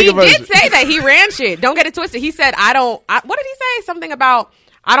giving a he nigga version. did say that he ran shit. Don't get it twisted. He said, "I don't." What did he say? Something about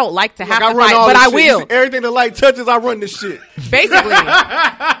I don't like to have Like, I to run fight, all but this I shit. He will. said, everything the light touches, I run this shit. Basically,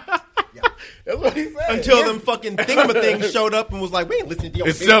 That's what he said. Until them fucking thingamathings showed up and was like, we ain't listening to your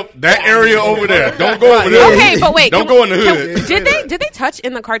Except that area over there. Don't go over there. okay, but wait. Don't can go we- in the can- hood. Did they touch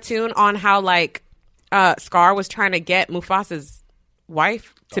in the cartoon on how like Scar was trying to get Mufasa's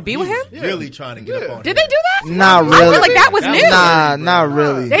wife to be with him? Really trying to get up on Did him. they do that? Not I really. feel like that was new. Nah, not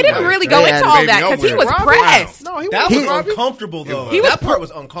really. They didn't really go They into had all baby that because he nowhere. was Wow. pressed. No, he That wasn't was Robbie. uncomfortable, though. He That part was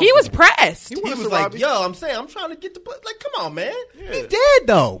uncomfortable. He was pressed. He wasn't was like, Robbie. yo, I'm trying to get the... Like, come on, man. He dead,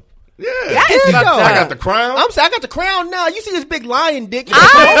 though. Yeah. That is There you fucked go. up. I got the crown. I'm saying, I got the crown now. You see this big lion dick.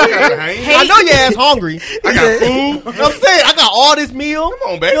 I I hate- know your ass hungry. I got food. You know what I'm saying? I got all this meal.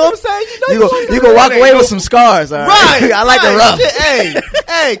 Come on, baby. You know what I'm saying? You know go, you go walk away with some scars. All right. Right. I like the right. rough. Shit,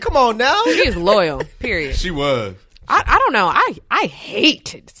 hey, come on now. He is loyal. Period. She was. I don't know. I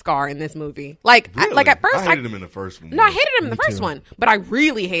hated Scar in this movie. Like like at first I hated him in the first one. No, I hated him in the first one, but I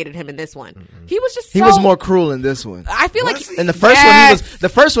really hated him in this one. He was just He so, was more cruel in this one. I feel like In the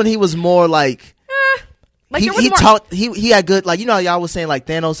first one, he was more like. like he there was he more, talked. He had good, like, you know how y'all was saying like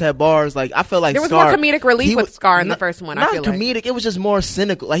Thanos had bars. Like I felt like there was Scar, more comedic relief he with was- Scar in the not- first one. Not I feel like comedic. It was just more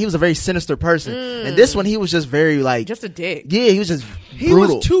cynical. Like he was a very sinister person. And this one, he was just very like just a dick. yeah. He was just He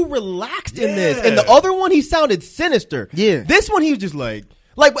brutal. was too relaxed in this. Yeah. In the other one, he sounded sinister. Yeah. This one, he was just like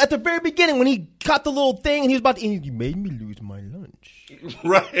at the very beginning when he caught the little thing and he was about to, you made me lose my lunch.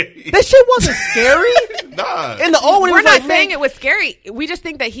 Right. That shit wasn't scary. Nah. In the old one, he We're was not like, saying man, it was scary. We just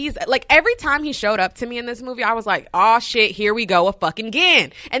think that he's like every time he showed up to me in this movie, I was like, "Oh shit, here we go, a fucking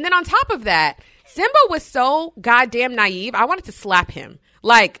again." And then on top of that, Simba was so goddamn naive. I wanted to slap him.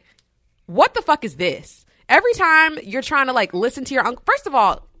 Like, what the fuck is this? Every time you're trying to like listen to your uncle. First of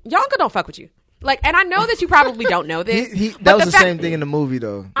all, your uncle don't fuck with you. Like, and I know that you probably don't know this. That but was the fact- same thing in the movie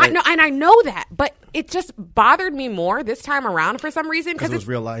though. I know, and I know that, but it just bothered me more this time around for some reason because because it it's was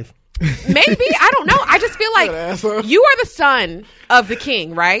real life. maybe I don't know. I just feel like asshole. you are the son of the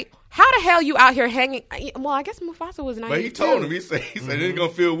king, right? How the hell you out here hanging? Well, I guess Mufasa was naive. But he told too. him, he said it's gonna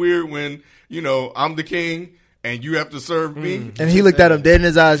feel weird when, I'm the king and you have to serve me. And he looked at him dead in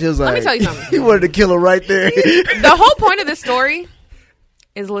his eyes. He was like, me tell you something. He wanted to kill him right there. The whole point of this story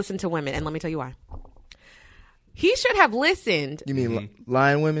is listen to women, and let me tell you why. He should have listened. You mean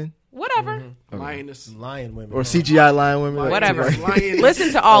lion women Whatever. Lioness. Lion women. or CGI lion women? Like, Whatever. Lion.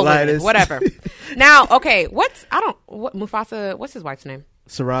 Listen to all women. Lioness. Whatever. Now, okay, Mufasa, what's his wife's name?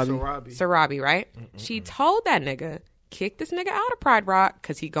 Sarabi. Robbie. Sarabi, right? She told that nigga, kick this nigga out of Pride Rock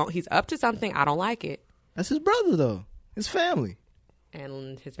because he's up to something. I don't like it. That's his brother though. His family.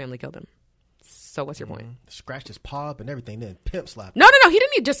 And his family killed him. So what's your point? Scratched his paw up and everything, then pimp slapped. No. He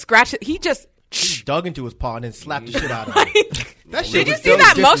didn't even just scratch it. He just. He dug into his paw and then slapped the shit out of him. That shit Did you was see so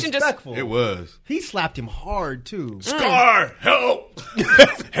that motion just- disrespectful. It was. He slapped him hard too. Scar, help.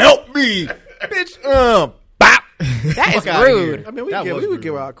 Help me, bitch. Bop. That is Fuck outta rude. here. I mean, we That was would rude.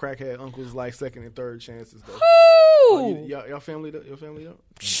 give our crackhead uncles like second and third chances though. Ooh. Y'all family, your family though.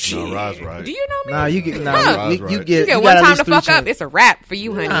 No, Rod's right. Do you know me? Nah, you get Huh. you Right. get You you get got one at time least to 3 fuck up. chances. It's a wrap for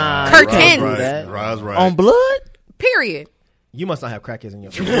you, honey. Nah, Rod's Curtains. right. That. Rod's right. On blood? Period. You must not have crackheads in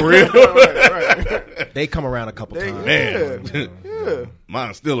your For family. real? They come around a couple times. Man.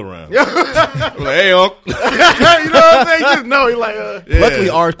 Mine's still around. Like, hey, Unc. You know what I'm saying? Just know he like. Yeah. Luckily,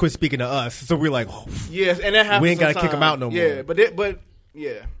 ours quit speaking to us, so we're like, oh, Yes, and that happens. We ain't gotta kick sometimes. him out no more. Yeah, but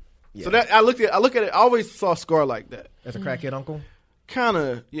yeah. So that I look at it. I always saw Scar like that. as a crackhead uncle. Kind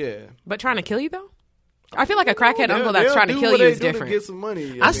of, yeah. But trying to kill you though? I feel like a crackhead uncle that's They'll trying to do kill what you they is do to different. Get some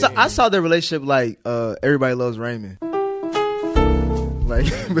money. I saw their relationship like Everybody Loves Raymond. Like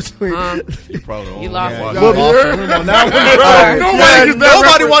between You probably You don't lost watch it. it. Lost the room on that one. Nobody,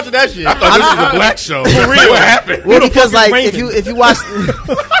 Nobody watching that shit. I thought this was a black show. What happened? well, because like Raymond? if you watch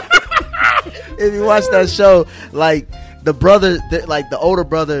if you watch that show, like the brother, like the older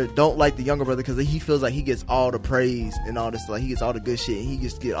brother, don't like the younger brother because he feels like he gets all the praise and all this, like he gets all the good shit and he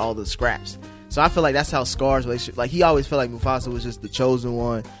just get all the scraps. So I feel like that's how Scar's relationship. Like he always felt like Mufasa was just the chosen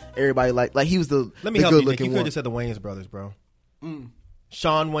one. Everybody like he was the Let me the help you, good Nick. You looking could have one. just said the Wayans brothers, bro.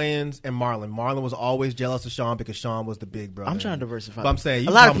 Sean Wayans and Marlon. Marlon was always jealous of Sean because Sean was the big brother. I'm trying to diversify. But I'm saying, you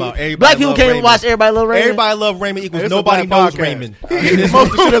a lot of talking about people, everybody black people love can't even Raymond. watch Everybody Love Raymond. Everybody love Raymond equals It's a nobody black knows podcast. Raymond.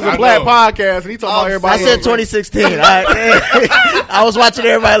 Most of the shit is a I black know. podcast, and he talking about everybody. I said 2016. I was watching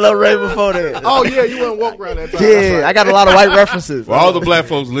Everybody Love Raymond before that. Oh yeah, you wouldn't walk around that time. Yeah, I got a lot of white references. For all the black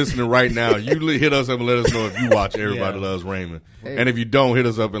folks listening right now, you hit us up and let us know if you watch Everybody Loves Raymond, and if you don't, hit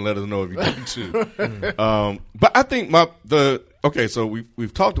us up and let us know if you do too. But I think so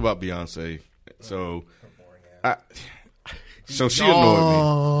we've talked about Beyonce, so she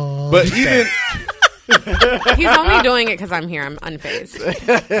annoyed me, but even. He's only doing it because I'm here. I'm unfazed.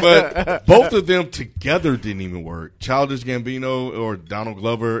 But both of them together didn't even work. Childish Gambino or Donald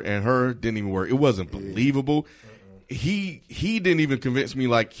Glover and her didn't even work. It wasn't believable. He didn't even convince me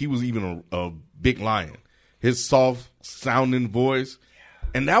like he was even a big lion. His soft sounding voice.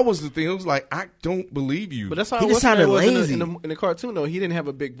 And that was the thing. It was like, I don't believe you. But that's how He it just was sounded in lazy. in the cartoon. Though he didn't have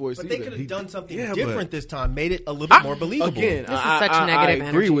a big voice But either. they could have done something Yeah, different but- this time, made it a little bit more believable. Again, This is I, such I, negative I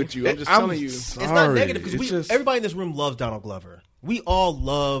agree energy. with you. I'm just telling you. It's not negative because It's just- everybody in this room loves Donald Glover. We all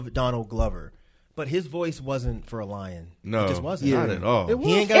love Donald Glover, but his voice wasn't for a lion. no, it just wasn't. not at all. It was.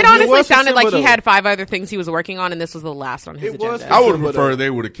 He ain't got It It honestly was for sounded like Simba, he though. had 5 other things he was working on, and this was the last on his It was agenda. I would Simba, prefer though. they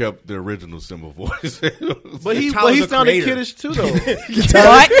would have kept the original Simba voice. But he Tyler, the sounded creator. kiddish too, though.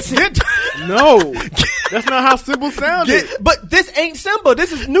 What? No, that's not how Simba sounded. But this ain't Simba.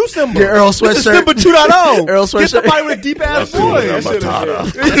 This is new Simba. Get Earl This is sweatshirt. Simba 2.0. Earl Get sweatshirt. somebody with a deep ass voice.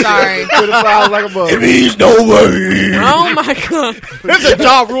 Sorry. Should have sounded like a bug. means no way. Oh my god. It's a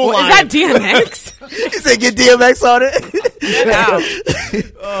Ja Rule Is line. that DMX? He said get DMX on it. Yeah.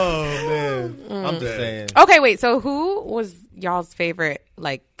 Oh man, I'm just saying. Okay, wait. So who was y'all's favorite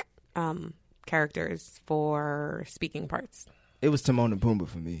characters for speaking parts? It was Timon and Pumbaa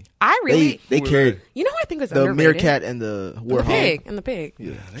for me. I really, They carried you know, who I think was the underrated. meerkat and the The warhog. pig and the pig.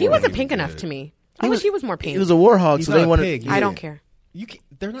 He wasn't pink enough to me. I wish he was more pink. He was a warhog, He's so not they a wanted. pig. I don't care.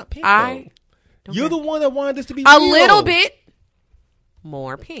 They're not pink. I though. You're the one that wanted this to be a real. little bit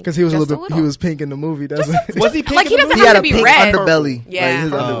more pink because he was Just a little bit. He was pink in the movie. That's Was he pink? Like, he in the doesn't he movie? had to a be pink red. underbelly. Yeah. Like,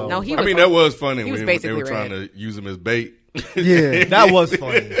 his Oh. No, he I was. mean, that was funny He was when they basically were trying red. to use him as bait. Yeah. That was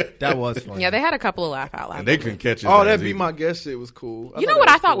funny. That was funny. Yeah, they had a couple of laugh out loud. And they couldn't catch his Oh, ass that Be either. My Guest shit was cool. You know what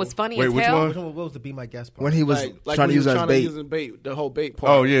I thought was funny Wait, as which hell? one? Which one was the Be My Guest part? when he was Like trying to when he use was it as trying bait. to use bait, the whole bait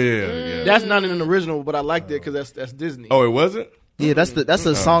part. Oh yeah. That's not in the original, but I liked it because that's Disney. Oh, it wasn't. Yeah, that's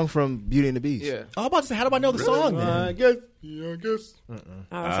a song from Beauty and the Beast. yeah. I was about to say, how do I know the song then? I guess. Yeah, I guess. Oh,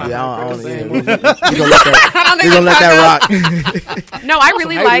 that's Yeah, not I don't Same know. movie. You gonna let that? I don't think You gonna let that's that rock? No, I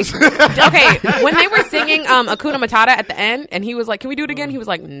really some liked. haters. Okay, when they were singing Akuna Matata at the end, and he was like, "Can we do it again?" He was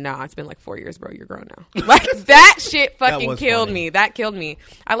like, "Nah, it's been like 4 years, bro. You're grown now." Like that shit fucking was killed funny. me. That killed me.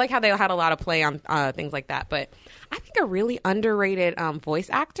 I like how they had a lot of play on things like that. But I think a really underrated voice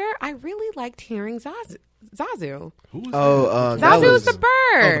actor. I really liked hearing Zazu. Oh, that Zazu's was the Oh,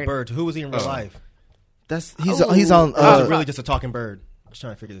 bird. the bird. Who was he in real life? that's he's on. Or was it really just a talking bird? I'm just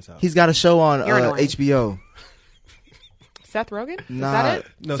trying to figure this out. He's got a show on You're annoying. HBO. Seth Rogen. Is Nah. that it?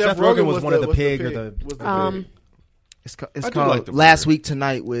 No, Seth Rogen was one of the pig or the. was the pig. It's I do called like the Last bird. Week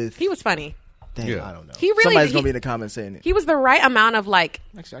Tonight with. He was funny. Dang, Yeah. I don't know. He really. Somebody's he, gonna be in the comments saying it. he was the right amount of like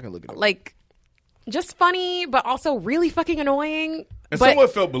Actually, I can look it up. just funny, but also really fucking annoying. And But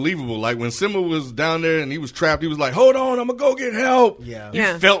somewhat felt believable. Like when Simba was down there and he was trapped, he was like, "Hold on, I'm gonna go get help." Yeah.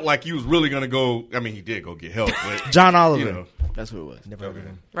 Yeah. You felt like he was really gonna go. I mean, he did go get help, but John Oliver. You know. That's what it was. Never heard of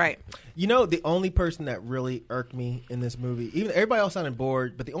him. right. You know, the only person that really irked me in this movie, even everybody else sounded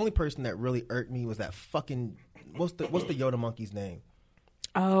bored, but the only person that really irked me was that fucking what's the Yoda monkey's name?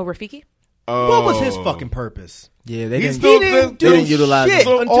 Oh, Rafiki. What was his fucking purpose? Yeah, they He's didn't, still they didn't utilize shit it.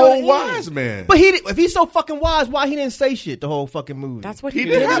 the until the old end. wise man. But if he's so fucking wise, why he didn't say shit the whole fucking movie? That's what he he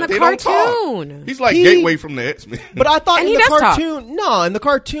didn't did in have, the they don't cartoon. talk. He's like He- Gateway from the X-Men. But I thought And in he the does talk. cartoon, in the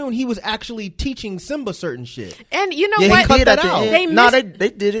cartoon he was actually teaching Simba certain shit. And you know Yeah, what? he cut did that at the out. end. They No, missed- they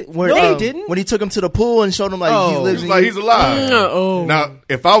did it. Where, No, they didn't. When he took him to the pool and showed him like Oh. he lives He's in like, you. he's alive. Oh. Now,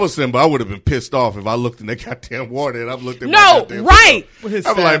 if I was Simba, I would have been pissed off if I looked in that goddamn water and I'm looking at my No, goddamn right. Simba.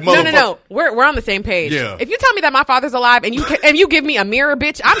 I'm like, No, motherfucker. We're on the same page. Yeah. If you tell me that my father's alive and you give me a mirror,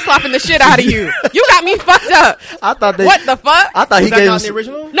 bitch, I'm slapping the shit out of you. You got me fucked up. I thought they. What the fuck? I thought he Was that gave him not in the some,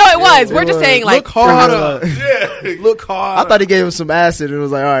 original? No, it was. We're it just was. saying like Look harder. Yeah. Look hard. I thought he gave him some acid and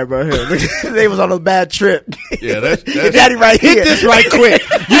was like, all right, bro, here. They was on a bad trip. Yeah, that's Daddy right here. Hit this right quick.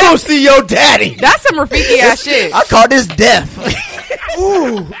 You don't see your daddy. that's some Rafiki ass shit. I call this death.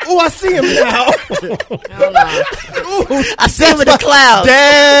 Ooh, I see him now. Hell no. I see him in the clouds.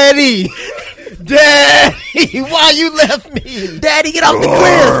 Daddy, why you left me? Daddy, get off the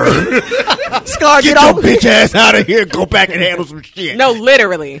cliff. Scar, get off. bitch ass out of here. Go back and handle some shit. No,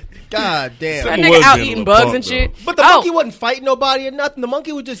 literally. God damn. That Simba nigga was out being a eating little bugs punk, and shit. But the monkey wasn't fighting nobody or nothing. The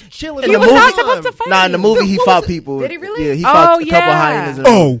monkey was just chilling. He In the was not movie- supposed to fight. Nah, in the movie he What fought was it? people. Did he really? Yeah, he fought Oh, a couple yeah. hyenas.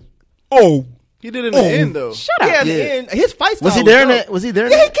 In Oh. he did it in the end though. Shut up. Yeah, in the Yeah. end, his fight style Was he there in dope. that? Was he there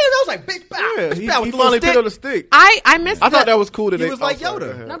in Yeah, he that? came. I was like, bitch, bow. Yeah, Bitch, he, bow with he the finally little picked stick. up the stick. I missed I thought that was cool that He they was like oh, sorry, Yoda. go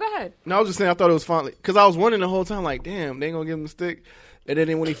ahead. No, go ahead. No, I was just saying I thought it was finally because I was wondering the whole time like, damn, they ain't gonna give him the stick. And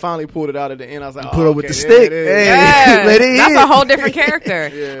then when he finally pulled it out at the end, I was like, Put oh, up with okay, the there stick. it is. Hey. Yeah, Let it that's in. a whole different character.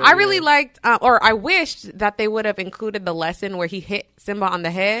 Yeah, I really liked, or I wished that they would have included the lesson where he hit Simba on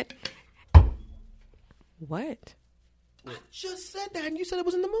the head. What? Just said that, and you said it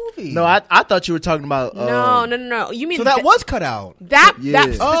was in the movie. No, I thought you were talking about. No. You mean So that was cut out. that Yeah.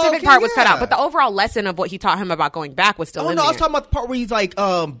 specific Oh, okay, part was cut yeah. out, but the overall lesson of what he taught him about going back was still Oh in no, I there. was talking about the part where he's like,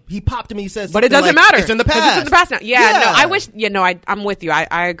 he popped him and he says, But it something doesn't like, matter. It's in the 'Cause past. It's in the past now. Yeah, no, I wish. I'm with you.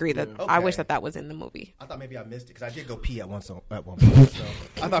 I agree that I Okay. wish that was in the movie. I thought maybe I missed it because I did go pee at one point. So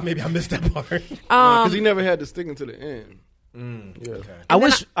I thought maybe I missed that part. Because he never had to stick until the end. Yeah. I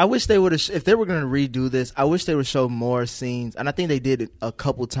wish they would have. If they were going to redo this, I wish they would show more scenes. And I think they did it a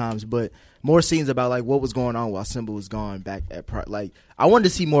couple times, but more scenes about like what was going on while Simba was gone back at like. I wanted to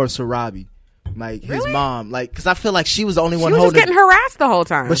see more of Sarabi, like his Really? mom, like because I feel like she was the only She one was just holding. getting harassed the whole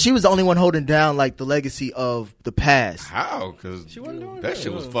time. But she was the only one holding down like the legacy of the past. How? Because that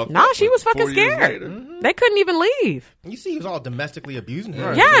shit was fucked Nah, up, she was fucking 40 years scared. later. They couldn't even leave. You see, he was all domestically abusing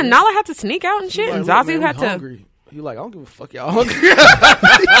her. Yeah, and Nala had to sneak out and shit, Like, and look, Zazu man, we had to. hungry. He like, I don't give a fuck, y'all hungry.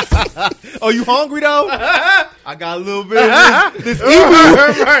 Oh, you hungry though? I got a little bit of this.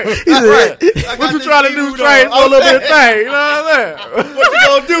 What you trying to do, Trey? For a little bit of thing, you know what I'm saying? What you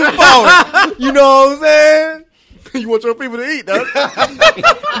gonna do for it? You know what I'm saying? You want your people to eat, though.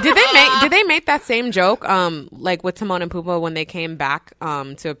 Did they make that same joke like with Timon and Pumbaa when they came back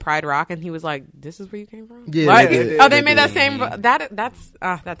to Pride Rock and he was like, "This is where you came from"? Yeah, Like, they did. oh, they made that same.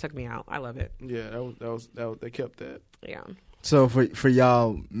 That took me out. I love it. Yeah, that was they kept that. Yeah. So for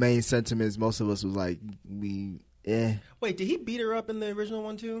y'all, main sentiments, most of us was like Wait, did he beat her up in the original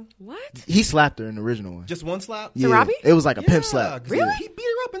one too? What? He slapped her in the original one. Just one slap? Yeah, Sarabi? it was like a pimp Yeah, slap. 'cause Really? He beat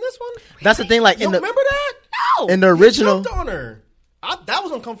her up in this one. That's the thing. Like You in don't the remember that? No. in the He original, jumped on her. That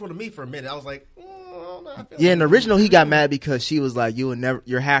was uncomfortable to me for a minute. I was like, I feel yeah, in the original, he got mad because she was like,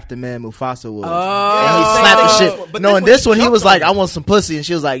 you're half the man Mufasa was. Oh. And he Yeah, slapped the so- shit. but No, this in one this he one, he jumped was on like, her. I want some pussy. And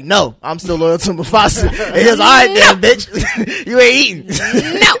she was like, no, I'm still loyal to Mufasa. And he was all right, damn, bitch. You ain't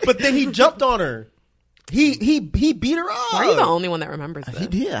eating. No. But then he jumped on her. He beat her up. Are you the only one that remembers He this?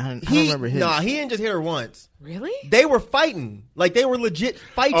 did. I don't remember him. Nah, he didn't just hit her once. Really? They were fighting. Like, they were legit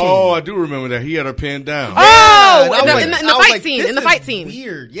fighting. Oh, I do remember that. He had her pinned down. Oh, And I in was the- in the I was fight like, scene, this in the is fight scene.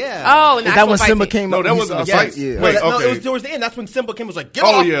 Weird, yeah. Oh, in the Is that actual when fight Simba scene. came No, up? that he wasn't saw- a fight. Yeah. Wait, No, okay. it was towards the end. That's when Simba came was like, get Oh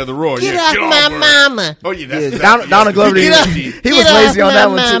off. yeah, the roar. Get yeah, off get my off her. mama. Oh yeah, that's Yeah, Donald Glover. Get up. He was lazy on that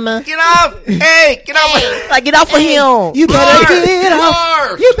one too. Get off. Hey, get off. Like, get off of him. You better get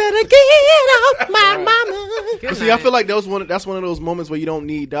off. You better get off my mama. But see, I feel like that's one of those moments where you don't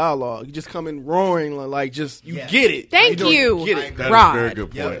need dialogue. You just come in roaring, like just you get it. Thank don't you. Get it. That is Rod. a very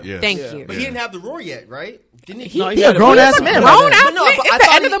good point. Yeah. Yes. Thank Yeah. you. But he didn't have the roar yet, right? Didn't he? No, He a grown ass man. Grown right ass now. No, man. but It's I the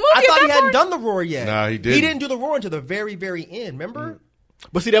thought end of the movie. I thought at he that hadn't point. done the roar yet. Nah, he He didn't. didn't do the roar until the very, very end. Remember?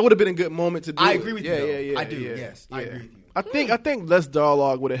 But see, that would have been a good moment to do. I it. agree with you, Yeah, though. yeah, yeah. I do, yeah, yes. I yeah. agree with you. I think less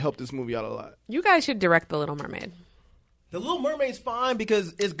dialogue would have helped this movie out a lot. You guys should direct The Little Mermaid. The Little Mermaid's fine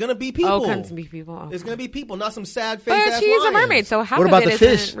because it's gonna be people. Oh, couldn't be people. Okay. It's gonna be people, not some sad face. But she's a mermaid, so half What about of the it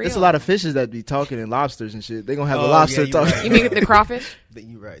fish? isn't real. There's a lot of fishes that be talking and lobsters and shit. They gonna have Oh, a lobster yeah, you talking. right. You mean the crawfish?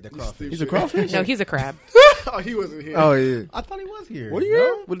 You're right. The crawfish. He's a crawfish. No, he's a crab. Oh, he wasn't here. Oh yeah. I thought he was here. Were you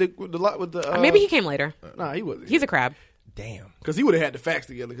here with the Maybe he came later. Nah, he wasn't. He's a crab. Damn. Because he would have had the facts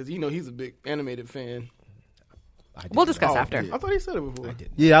together. Because he's a big animated fan. We'll discuss after. I thought he said it before. I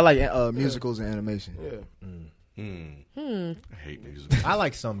didn't. Yeah, I like musicals and animation. Yeah. I hate musicals. I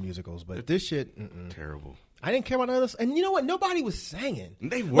like some musicals, but this shit, Terrible. I didn't care about others. And you know what? Nobody was singing.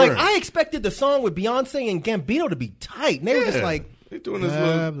 They Like, weren't. I expected the song with Beyonce and Gambino to be tight. And they were just Yeah. like, They doing this blah,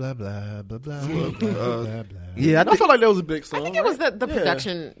 little. blah, blah, blah, blah, blah, blah, blah. Yeah, I felt like that was a big song. I think it was the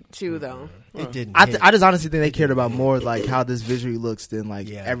production too, though. It didn't. I hit. just honestly think they cared about more like how this visually looks than like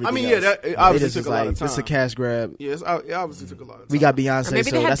Yeah. everything. I mean, yeah, else. that- it They obviously just took was a lot of like, this is a time. cash grab. Yes, it obviously took a lot of time. We got Or Beyonce, maybe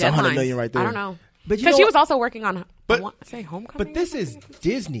so they had that's deadlines. 100 million right there. I don't know. But you Because know she what? was also working on, But- Homecoming. But this is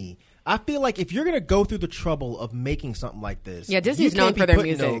Disney. I feel like if you're gonna go through the trouble of making something like this, Yeah, Disney's you known can't for be their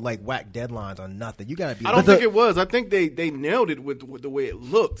putting no, music. like whack deadlines on nothing. You gotta be. I don't the- think it was. I think they nailed it with the way it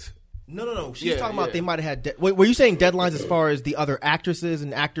looked. No. She's Yeah, talking about yeah. they might have had. Wait, were you saying deadlines as far as the other actresses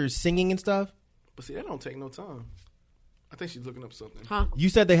and actors singing and stuff? But see, that don't take no time. I think she's looking up something. Huh? You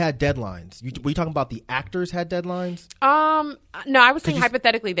said they had deadlines. Were you talking about the actors had deadlines? No, I was saying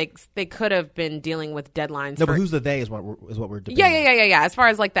hypothetically they could have been dealing with deadlines. No, for, but who's the they is what we're debating. yeah. As far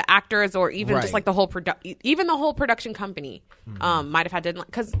as like the actors or even Right. just like the whole even the whole production company might have had deadlines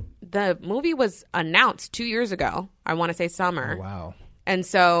because the movie was announced 2 years ago. I want to say summer. Oh, wow. And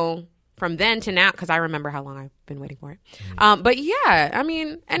so from then to now, because I remember how long I've been waiting for it. But yeah, I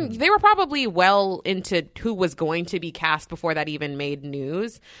mean, and they were probably well into who was going to be cast before that even made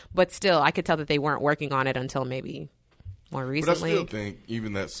news. But still, I could tell that they weren't working on it until maybe more But I recently. still think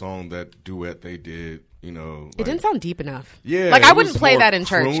even that song, that duet they did, you know, It didn't sound deep enough. Yeah, like I it wouldn't was play more that in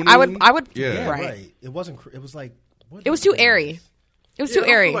church. crooning. I would. Yeah. right. It wasn't. It was like. What It was too airy. It was too I don't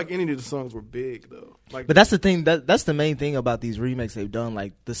airy. feel like any of the songs were big though. Like, But that's the thing. That's the main thing about these remakes they've done.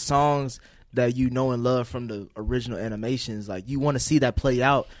 Like the songs that you know and love from the original animations, like you want to see that play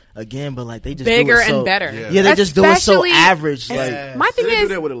out again, but like they just Bigger do it so, and better. Yeah, they just do it so Especially- average. Like My they thing didn't do is,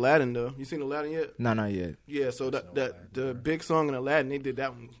 that with Aladdin though. You seen Aladdin yet? no, not yet. Yeah. So the big song in Aladdin, they did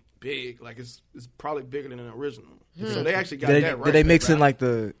that one big. Like it's probably bigger than the original. So they actually got Did that right. they mix in like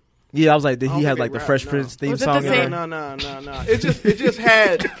the? Yeah, I was like, did I he don't have think like they the rap, Fresh no. Prince theme Was it the song? in same- there? No. It just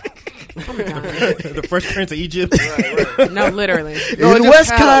had. the Fresh Prince of Egypt. no, literally. No, in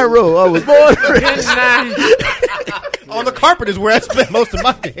West Cairo, I was born. On the carpet is where I spent most of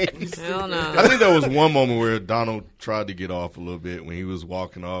my days. Hell no. I think there was one moment where Donald tried to get off a little bit when he was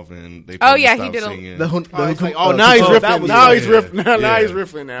walking off, and they Oh, told him yeah, to he stop did a- singing. Now he's Oh, that riffing. was Now good. he's riffing. Now Yeah. he's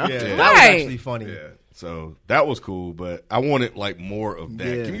riffing now. Yeah, that was Right. actually funny. Yeah, so that was cool, but I wanted like more of that.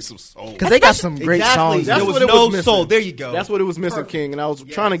 Yeah. Give me some soul. Because they got some great songs. That's There was what it no was missing. soul. There you go. That's what it was missing, King, and I was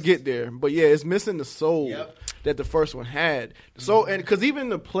trying to get there. But yeah, it's missing the soul Yep. that the first one had. So, and because even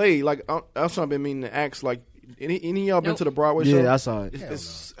the play, like I've been meaning to ask, like any of y'all been Nope. to the Broadway show? Yeah, I saw it.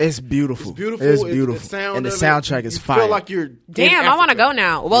 It's beautiful. It's beautiful. It's It- beautiful. the sound And the of it, soundtrack is you fire. Feel like you're in Damn, I want to Africa. go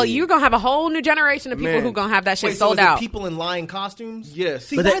now. Well, you're going to have a whole new generation of people Man. who going to have that shit Wait, so sold is it out. people in lying costumes? Yes.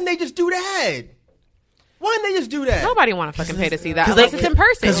 See, But why they- didn't they just do that? Why didn't they just do that? Nobody want to fucking pay to see that 'Cause unless they- it's in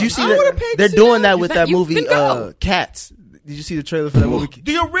person. Because you see I would've paid that to they're see doing that. that with that You movie can go. Cats. Did you see the trailer for that movie?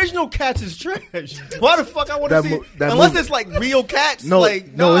 The original Cats is trash. Why the fuck I want to That see? mo- that Unless movie- it's like real cats. No,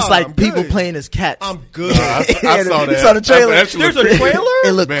 like, no, it's nah, like I'm people good. playing as cats. I'm good. I saw You that. saw the trailer? That shit There's looked a crazy. trailer?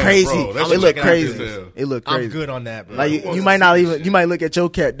 It looked Man, crazy. bro, that It shit looked out crazy. as hell. It looked I'm crazy. good on that, bro. Like wants you to might not see even shit. you might look at your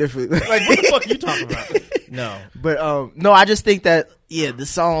cat differently. like, what the fuck are you talking about? No. But no, I just think that the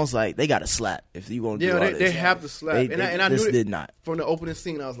songs like they got to slap if you want to. Yeah, do all they this. have to slap. They- and I this knew it did not. from the opening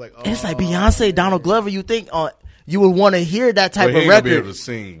scene. I was like, oh, And it's like Beyonce, Donald Glover. You think you would want to hear that type But he of ain't gonna be able record? to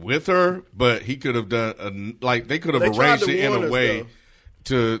sing with her, but he could have done like they could have They tried arranged to it in warn a us, way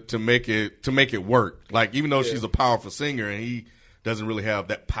to make it work. Like even though she's a powerful singer and he doesn't really have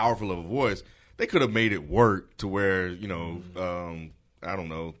that powerful of a voice, they could have made it work to where I don't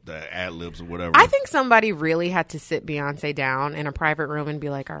know, the ad libs or whatever. I think somebody really had to sit Beyonce down in a private room and be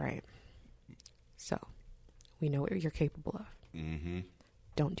like, all right, so we know what you're capable of. Mm-hmm.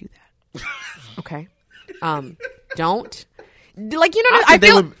 Don't do that. Okay? Don't. Like, you know, I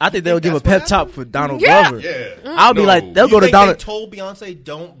feel... I think they would give a pep talk for Donald Yeah. Glover. Yeah. I'll be No. like, they'll You go to think Donald. they told Beyonce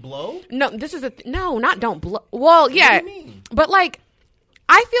don't blow? No, this is no, not don't blow. Well, yeah. do you mean? But, like,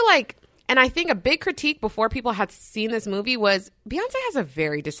 I feel like... And I think a big critique before people had seen this movie was Beyonce has a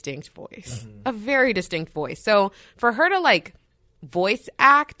very distinct voice. A very distinct voice. So for her to, like, voice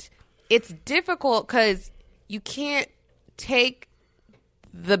act, it's difficult because you can't take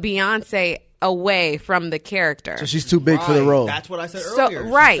the Beyonce away from the character. So she's too big for the role. That's what I said So earlier.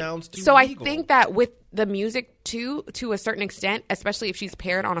 She right. sounds too So legal. I think that with the music too, to a certain extent, especially if she's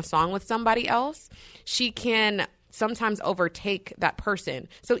paired on a song with somebody else, she can sometimes overtake that person.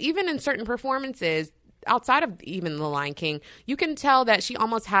 So even in certain performances, outside of even The Lion King, you can tell that she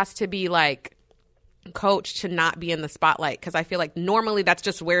almost has to be like coached to not be in the spotlight, because I feel like normally that's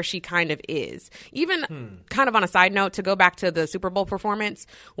just where she kind of is. Even kind of on a side note, to go back to the Super Bowl performance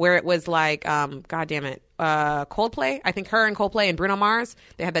where it was like, God damn it, Coldplay. I think her and Coldplay and Bruno Mars,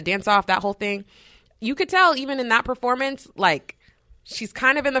 they had that dance off, that whole thing. You could tell even in that performance, like, she's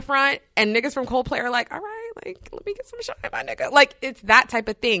kind of in the front, and niggas from Coldplay are like, all right, like, let me get some shine, my nigga. Like, it's that type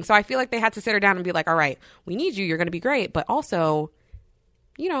of thing. So I feel like they had to sit her down and be like, all right, we need you. You're going to be great. But also,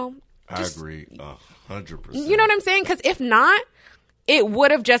 you know. I agree 100%. You know what I'm saying? Because if not, it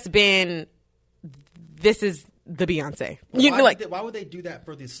would have just been, this is the Beyonce. Why would they do that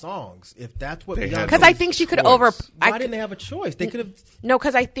for these songs if that's what They Beyonce? had Because I think she could choice. Why didn't they have a choice? They could have. No,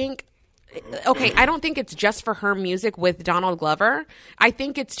 because I think, okay, I don't think it's just for her music with Donald Glover. I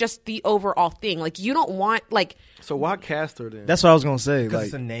think it's just the overall thing. Like, you don't want, like, So why cast her then? That's what I was gonna say. Because Like,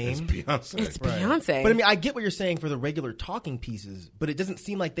 it's a name. Beyonce. it's Beyonce. But I mean, I get what you're saying for the regular talking pieces, but it doesn't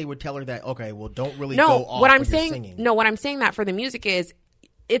seem like they would tell her that. Okay, well, don't really no, go off what I'm when you're saying, singing. no, what I'm saying that for the music is,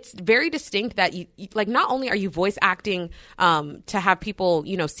 it's very distinct that you like, not only are you voice acting to have people,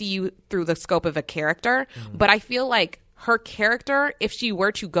 you know, see you through the scope of a character, but I feel like her character, if she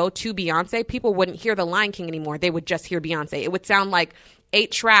were to go to Beyonce, people wouldn't hear The Lion King anymore. They would just hear Beyonce. It would sound like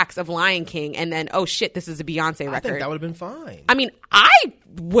 8 tracks of Lion King, and then, oh shit, this is a Beyonce record. I think that would have been fine. I mean, I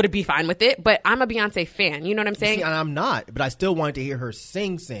would be fine with it, but I'm a Beyonce fan. You know what I'm saying? See, and I'm not, but I still wanted to hear her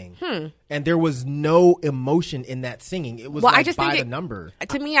sing. And there was no emotion in that singing. It was Well, like I just by think the number.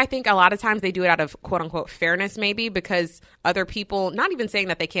 To me, I think a lot of times they do it out of quote unquote fairness, maybe because other people, not even saying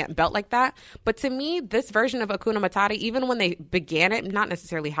that they can't belt like that, but to me, this version of Hakuna Matata, even when they began it, not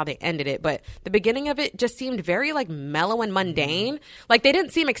necessarily how they ended it, but the beginning of it just seemed very like mellow and mundane. Like they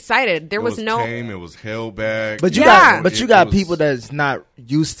didn't seem excited. There It was no. tame, it was held back. but you Yeah. got people that's not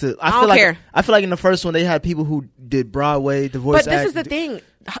used to. I feel don't like care. I feel like in the first one they had people who did Broadway, the voice. But this is the thing.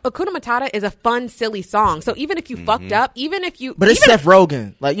 Hakuna Matata is a fun, silly song. So even if you fucked up, even if you. But it's even Seth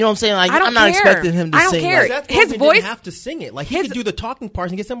Rogen. Like, you know what I'm saying? Like, I don't I'm not care. expecting him to I don't sing. care. Like, Seth His Rogen voice- didn't have to sing it. Like he his- could do the talking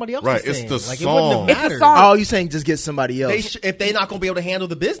parts and get somebody else Right, to it's sing. the Like, it wouldn't song. have It's the mattered. song. oh, you saying just get somebody else? If they're not going to be able to handle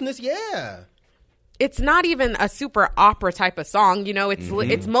the business, yeah. It's not even a super opera type of song, you know.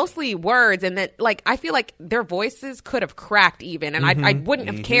 It's mostly words, and then like I feel like their voices could have cracked even, and I wouldn't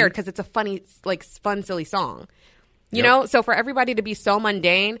have cared because it's a funny, like fun, silly song, you know. So for everybody to be so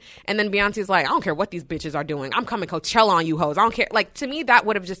mundane, and then Beyonce's like, I don't care what these bitches are doing, I'm coming Coachella on you hoes. I don't care. Like to me, that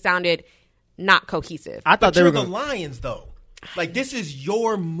would have just sounded not cohesive. I thought But they you're were the going. Lions, though. Like this is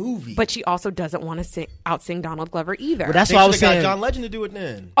your movie. But she also doesn't want to out-sing Donald Glover either. But that's they what I should was have got saying. John Legend to do it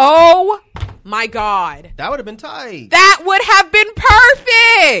then. Oh my God, That would have been tight. that would have been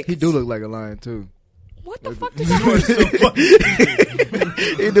perfect. He do look like a lion too. What the fuck does that mean?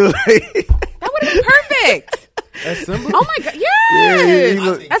 He do. That would have been perfect. That's Simba? Oh my God, yes. he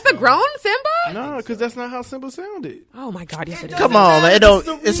look- That's the grown Simba. No, because that's not how Simba sounded. Oh my God, yes it is. Come on, man. It don't. It's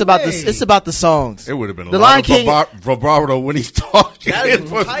a It's about the. remake. It's about the songs. It would have been a The lot Lion of King- vibrato when he's talking. That is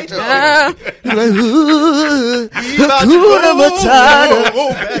tight, though. He's like, ooh, About Hakuna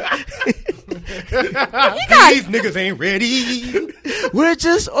Matata. These niggas ain't ready. We're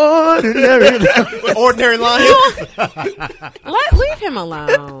just ordinary. Ordinary Lions. Leave him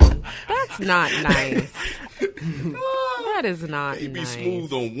alone. That's not nice. That is not He'd be nice.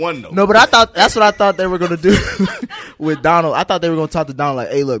 smooth on one note. No, but I thought that's what I thought they were gonna do with Donald. I thought they were gonna talk to Donald like,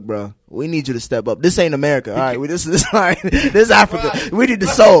 "Hey, look, bro, we need you to step up. This ain't America, all right? This is Africa. We need the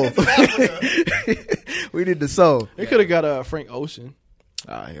soul. We need the soul." They could have got Frank Ocean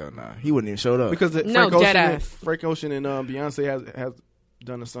Ah, hell nah. He wouldn't even showed up. because No, Frank Ocean, deadass. Frank Ocean and Beyonce has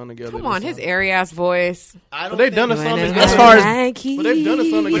done a song together. Come on, his airy ass voice. I don't But they've done a think- song When together. As far as- But they've done a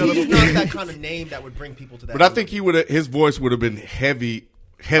song But together he's before. not that kind of name that would bring people to that. But I think he would. His voice would have been heavier,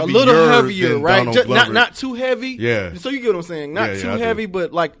 A little heavier, than right? Donald Glover. Not too heavy. Yeah. So you get what I'm saying? Not Yeah, yeah, too I do. heavy,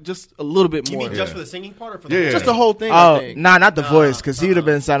 but like just a little bit You more. mean just Yeah. for the singing part or for the Yeah, whole yeah. Just thing? the whole thing. I Oh, think. nah, not the voice, because he would have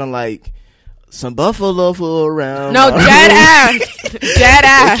been sounding like some buffalo fool around. No, dead ass. Dead They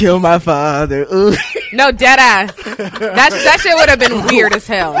ass. kill my father. Ooh. No, dead ass. That shit would have been weird as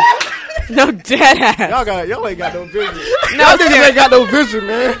hell. No, dead ass. Y'all ain't got no vision. No, Y'all niggas ain't got no vision,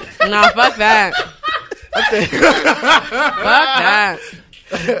 man. Nah, fuck that. Fuck that.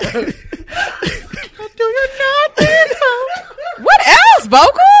 Do you not think so? What else?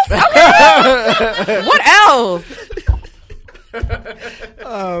 Vocals? Okay. What else?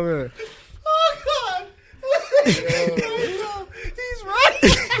 Oh man. Oh God! He's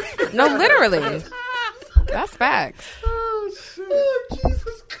right. No, literally. That's facts. Oh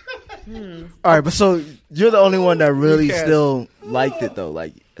Jesus Christ! All right, but so you're the only one that really Recast. still liked it though,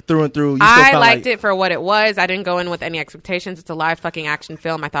 like through and through. You still I felt liked like, it for what it was. I didn't go in with any expectations. It's a live fucking action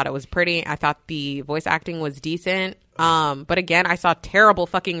film. I thought it was pretty. I thought the voice acting was decent. But again, I saw terrible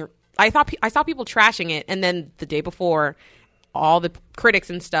fucking. I saw people trashing it, and then the day before, all the critics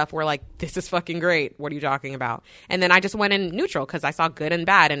and stuff were like, "This is fucking great. What are you talking about?" And then I just went in neutral because I saw good and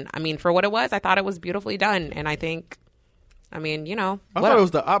bad. And I mean, for what it was, I thought it was beautifully done. And I think, I mean, you know, I thought it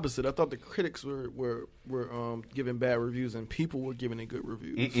was the opposite. I thought the critics were giving bad reviews and people were giving it good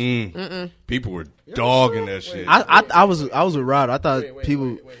reviews. People were dogging that shit. I was with Rod. I thought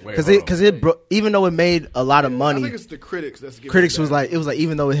people because even though it made a lot of I money, think it's the critics that's giving critics it was bad. like it was like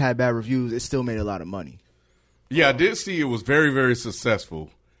even though it had bad reviews, it still made a lot of money. Yeah, I did see it was very, very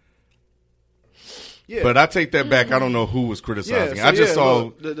successful. Yeah. But I take that back. I don't know who was criticizing. I just saw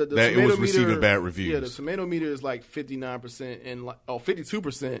look, the that it was tomato receiving meter- bad Yeah, the reviews. tomato meter is like 59% and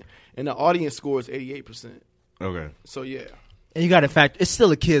 52%, and the audience score is 88%. Okay. So yeah, And you got to fact, it's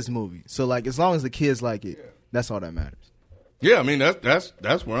still a kids movie. So like as long as the kids like it, that's all that matters. Yeah, I mean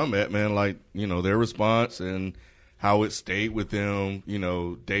that's where I'm at, man. Like, you know, their response and how it stayed with them, you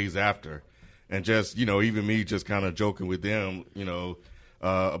know, days after. And just, you know, even me just kind of joking with them, you know,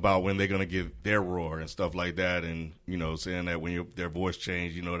 about when they're going to give their roar and stuff like that. And, you know, saying that when their voice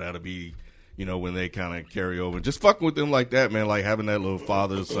change, you know, that'll be, you know, when they kind of carry over. Just fucking with them like that, man, like having that little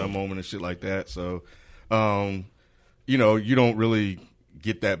father-son moment and shit like that. So, you know, you don't really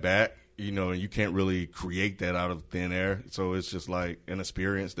get that back, you know, and you can't really create that out of thin air. So it's just like an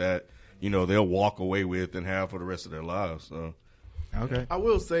experience that, you know, they'll walk away with and have for the rest of their lives. So, Okay. I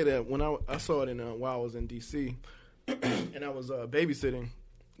will say that when I saw it while I was in DC, and I was babysitting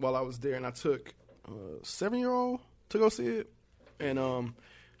while I was there, and I took a 7-year-old to go see it, and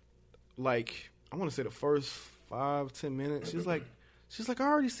like I want to say the first 5-10 minutes, she's like, I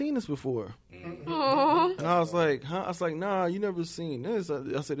already seen this before, and I was like, huh? I was like, nah, you never seen this.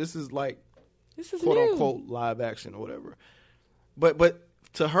 I said, this is like This is quote new. unquote live action or whatever, but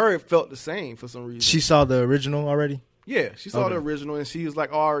to her it felt the same for some reason. She saw the original already. Yeah, she saw Okay. the original, and she was like,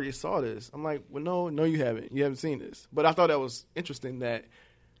 oh, I already saw this. I'm like, well, no, you haven't. You haven't seen this. But I thought that was interesting that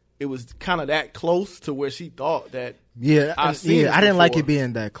it was kind of that close to where she thought that, Yeah, I've seen this I didn't like before. it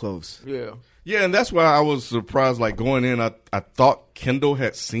being that close. yeah. yeah, and that's why I was surprised. Like going in, I thought Kendall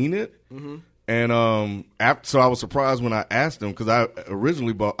had seen it, and so I was surprised when I asked him because I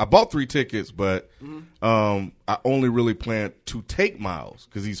originally bought 3 tickets, but I only really planned to take Miles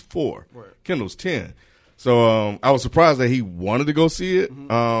because he's 4, Right. Kendall's 10. So I was surprised that he wanted to go see it,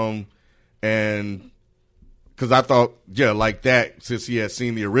 and because I thought, yeah, like that, since he had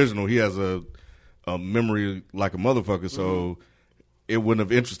seen the original, he has a memory like a motherfucker, so it wouldn't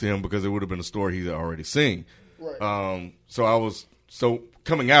have interested him because it would have been a story he'd already seen. Right. So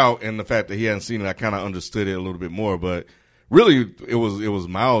coming out and the fact that he hadn't seen it, I kind of understood it a little bit more. But really, it was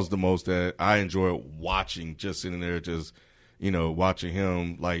Miles the most that I enjoyed watching, just sitting there, just, you know, watching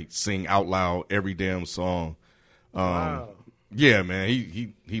him like sing out loud every damn song. Wow. Yeah, man,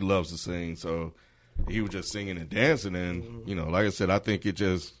 he loves to sing, so he was just singing and dancing, and you know, like I said, I think it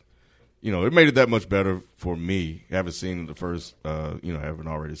just, you know, it made it that much better for me having seen it the first, you know, having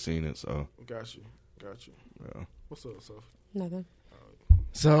already seen it. So Got you. yeah. What's up, Soph? Nothing.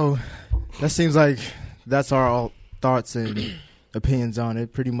 So that seems like that's our all thoughts and opinions on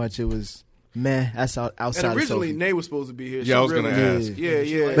it. Pretty much, it was meh. That's outside. And originally, of Sophie. Nay was supposed to be here. Yeah, I was gonna ask.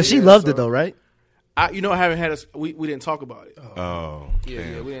 Yeah. But she yeah, loved so- it though, right? I haven't had us. We didn't talk about it. Oh, Yeah,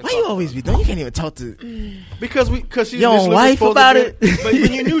 damn. we didn't. Why talk you about always be doing? You can't even talk to because she's your own wife about it. But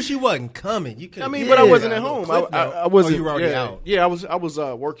when you knew she wasn't coming, you could. I mean, but I wasn't at home. Cliff I note. wasn't. Oh, you were already yeah. out. Yeah, I was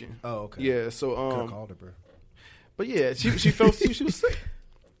working. Oh, okay. Yeah, so Could have called her, bro. but yeah, she felt she was sick.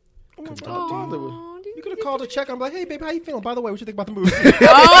 I wasn't gonna bother with- You could have called her, check. I'm like, hey, baby, how you feeling? By the way, what you think about the movie?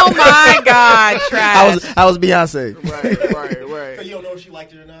 Oh my God, trash. I was Beyonce. Right. So you don't know if she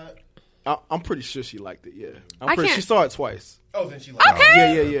liked it or not? I'm pretty sure she liked it. Yeah, I can't- She saw it twice. Oh, then she liked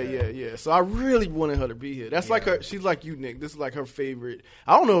it. Yeah. So I really wanted her to be here. That's like her. She's like you, Nick. This is like her favorite.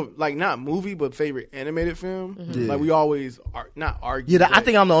 I don't know, like not movie, but favorite animated film. Yeah. Like we always not argue. Yeah, I but-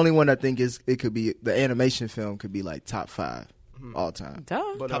 think I'm the only one that think it could be the animation film could be like top 5 all time Duh.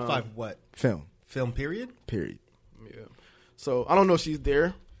 But, Top 5 what? film. Film period? Period. Yeah. So I don't know if she's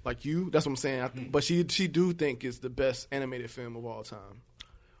there like you. That's what I'm saying. But she do think it's the best animated film of all time,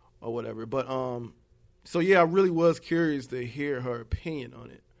 or whatever. But so yeah, I really was curious to hear her opinion on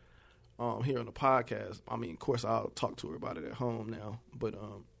it. Here on the podcast. I mean, of course, I'll talk to her about it at home now. But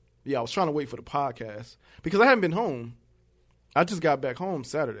Yeah, I was trying to wait for the podcast because I haven't been home. I just got back home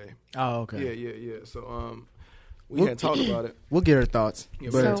Saturday. Oh, okay. Yeah. So we hadn't talked about it. We'll get her thoughts. Yeah,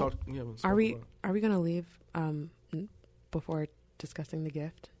 But- Are we going to leave before discussing the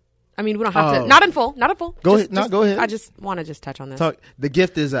gift? I mean, we don't have to. Not in full. Go ahead. No, go ahead. I just want to just touch on this. Talk. The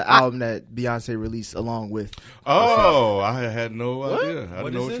Gift is an album that Beyonce released along with. Oh, I had no idea. I didn't know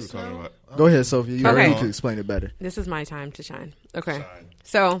what you were this talking now? about. Go ahead, Sophie. You Okay. need to explain it better. This is my time to shine. Okay.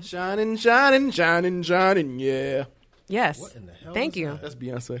 So, Shining, yeah. yes. What in the hell Thank is you. That's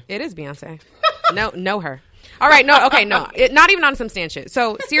Beyonce. It is Beyonce. Know her. All right. No. Okay. No. Not even on some stand shit.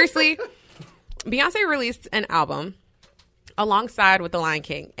 So seriously, Beyonce released an album alongside with The Lion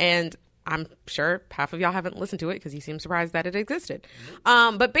King, and I'm sure half of y'all haven't listened to it because you seem surprised that it existed.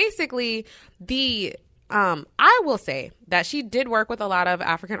 But basically, I will say that she did work with a lot of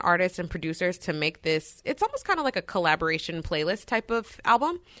African artists and producers to make this. It's almost kind of like a collaboration playlist type of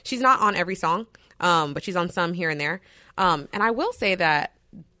album. She's not on every song, but she's on some here and there. And I will say that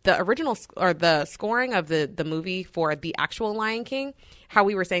the original or the scoring of the movie for the actual Lion King, how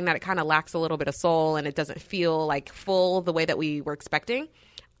we were saying that it kind of lacks a little bit of soul and it doesn't feel like full the way that we were expecting.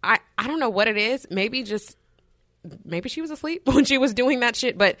 I don't know what it is. Maybe she was asleep when she was doing that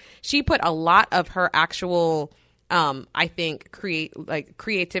shit, but she put a lot of her actual, I think,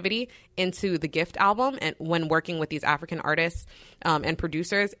 creativity into the Gift album and when working with these African artists and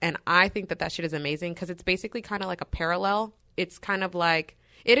producers. And I think that shit is amazing because it's basically kind of like a parallel. It's kind of like,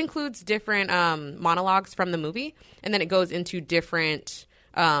 it includes different monologues from the movie, and then it goes into different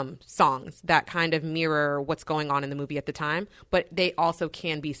songs that kind of mirror what's going on in the movie at the time, but they also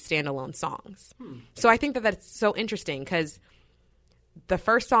can be standalone songs. So I think that that's so interesting because the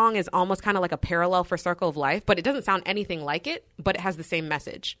first song is almost kind of like a parallel for Circle of Life, but it doesn't sound anything like it, but it has the same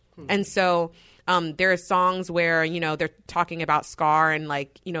message. And so there are songs where, they're talking about Scar and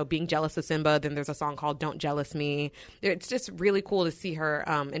being jealous of Simba. Then there's a song called Don't Jealous Me. It's just really cool to see her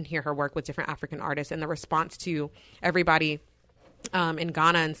and hear her work with different African artists, and the response to everybody in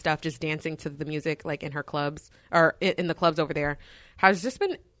Ghana and stuff, just dancing to the music, like in her clubs or in the clubs over there, has just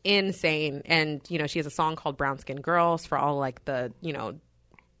been insane. And, she has a song called Brown Skin Girls for all like the,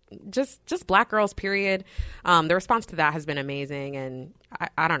 just black girls, period. The response to that has been amazing. And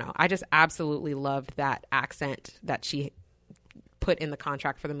I don't know. I just absolutely loved that accent that she put in the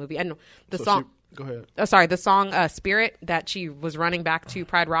contract for the movie. And the song... Go ahead. Oh, sorry. The song "Spirit" that she was running back to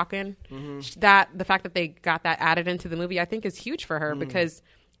Pride Rockin'. That the fact that they got that added into the movie, I think, is huge for her because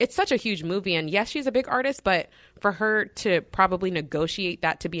it's such a huge movie. And yes, she's a big artist, but for her to probably negotiate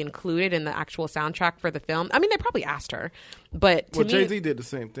that to be included in the actual soundtrack for the film, I mean, they probably asked her, but to me, Jay-Z did the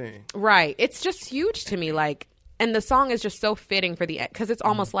same thing, right? It's just huge to me, like. And the song is just so fitting for the, because it's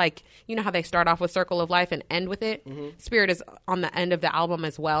almost like, how they start off with Circle of Life and end with it. Spirit is on the end of the album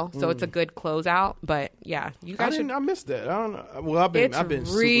as well, so it's a good closeout. But yeah, you guys I missed that. I don't know. Well, I've been super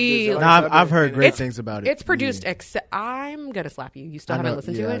really- busy. I've heard great things about it. It's produced. I'm gonna slap you. You still haven't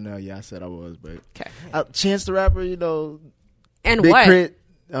listened to it. I know. Yeah, I said I was, but Okay. Chance the Rapper, And Big what? Crit.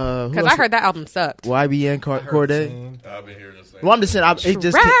 Because I heard that album sucked. YBN Corday. I've been hearing the same. Well, I'm just saying, it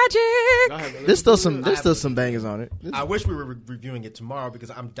just Tragic. there's still some bangers on it. I wish we were reviewing it tomorrow because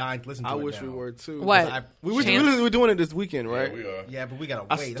I'm dying to listen to it. I wish now. we were too. What? We were Chance? doing it this weekend, right? Yeah, we are. Yeah, but we gotta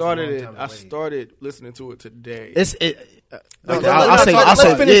I wait. started listening to it today. I'll say.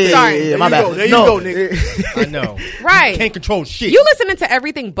 finish Yeah, it. yeah, my There you bad. go. There you go, Nick. I know. Right. Can't control shit. You listening to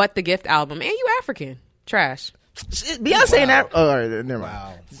everything but the Gift album, and you African. Trash. Beyonce and that. Oh, all right, never mind.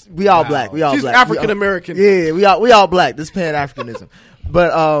 Wow. We all black. We all She's black. African American. Yeah, we all black. This Pan Africanism.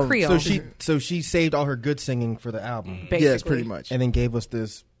 But Creole. So she saved all her good singing for the album, Basically. yes, pretty much. and then gave us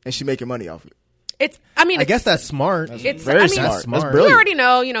this. And she making money off it. I guess that's smart. It's Very I mean, smart. that's smart. That's We brilliant. already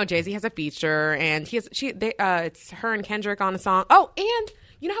know, Jay-Z has a feature, and it's her and Kendrick on a song. Oh, and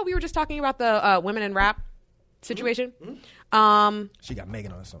you know how we were just talking about the women in rap situation? She got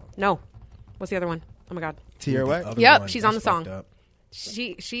Megan on the song. No. What's the other one? Oh my God. Tierra Whack. Other Yep, one, she's on that's the song. fucked up.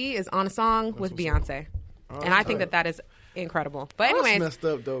 She is on a song with Beyonce. And I think that is incredible. But That's anyways, messed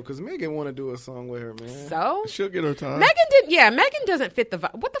up though, because Megan want to do a song with her, man. so She'll get her time. Megan doesn't fit the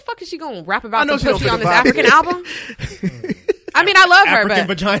vibe. What the fuck is she going to rap about know some she don't pussy fit on the this vibe. African album? I mean, I love her, African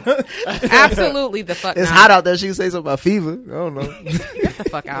but vagina. absolutely the fuck It's not. hot out there. She can say something about fever. I don't know. Get the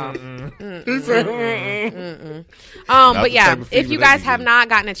fuck out. Not But the yeah, type of if fever you that guys you have get. not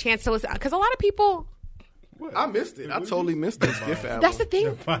gotten a chance to listen, because a lot of people I missed it. I totally missed this Skiff album. That's the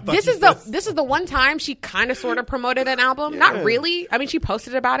thing. This is the one time she kind of sort of promoted an album. Not really. I mean, she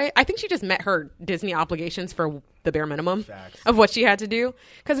posted about it. I think she just met her Disney obligations for the bare minimum of what she had to do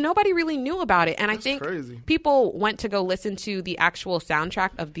because nobody really knew about it. And I think people went to go listen to the actual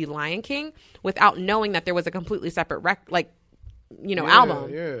soundtrack of The Lion King without knowing that there was a completely separate album.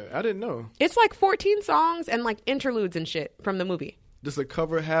 Yeah, I didn't know. It's like 14 songs and like interludes and shit from the movie. Does the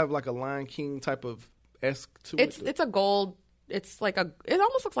cover have like a Lion King type of esque to it? It's a gold. It's like it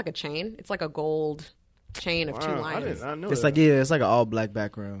almost looks like a chain. It's like a gold chain of two lions. I know it's that. it's like an all black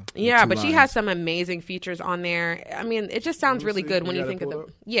background. Yeah, but she has some amazing features on there. I mean, it just sounds really good when you think of the.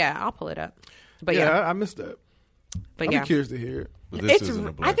 Yeah, I'll pull it up. But I missed that. But I'm curious to hear it. But this isn't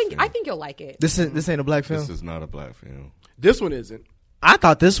a black film. I think you'll like it. This ain't a black film. This is not a black film. This one isn't. I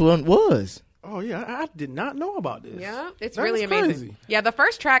thought this one was. Oh yeah, I did not know about this. Yeah, it's That really is amazing. crazy. Yeah, the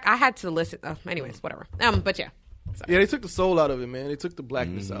first track I had to listen. Anyways, whatever. But yeah. Yeah, they took the soul out of it, man. They took the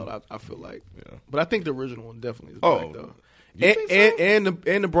blackness out. I feel like. Yeah. But I think the original one definitely is Oh, black though. you think so?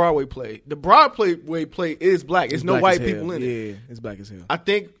 And the Broadway play. The Broadway play is black. It's no black white as hell. people in it. Yeah, it's black as hell. I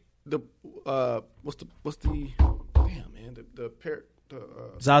think the what's the damn man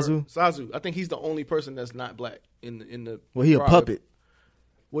Zazu. I think he's the only person that's not black in the. Well, he a Broadway. puppet.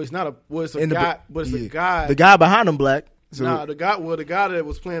 Well, it's not a. Well, it's a In the guy. bu- But it's yeah. a guy. The guy behind him black. So Nah, the guy. Well, the guy that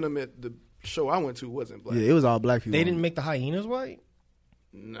was playing him at the show I went to wasn't black. yeah, it was all black people. They didn't make the hyenas white?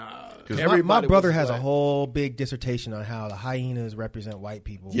 Nah, My brother was has a black. whole big dissertation on how the hyenas represent white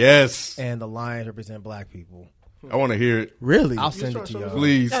people. Yes. And the lions represent black people. I want to hear it. Really. I'll send it to you.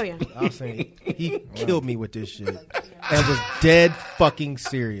 Please. Oh yeah. I'll send it. He killed me with this shit. And was dead fucking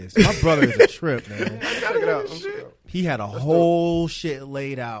serious. My brother is a trip, man. Check it out. Check it out. He had a whole shit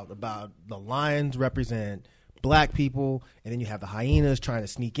laid out about the lions represent black people, and then you have the hyenas trying to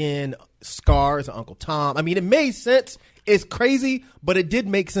sneak in, Scars, Uncle Tom. I mean, it made sense. It's crazy, but it did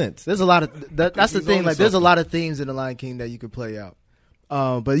make sense. There's a lot of that's the He's thing. onto Like, there's a something. lot of themes in the Lion King that you could play out.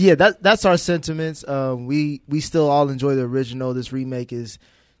 But yeah, that's our sentiments. We still all enjoy the original. This remake is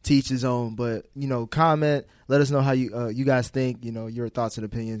to each his own. But comment. Let us know how you guys think. Your thoughts and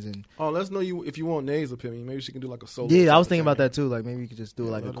opinions. And Let us know if you want Nay's opinion. Maybe she can do like a solo. yeah, I was type thinking of about thing. that too. Like maybe you could just do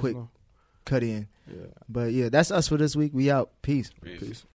like a let us quick know. cut in. Yeah. But yeah, that's us for this week. We out. Peace. Peace.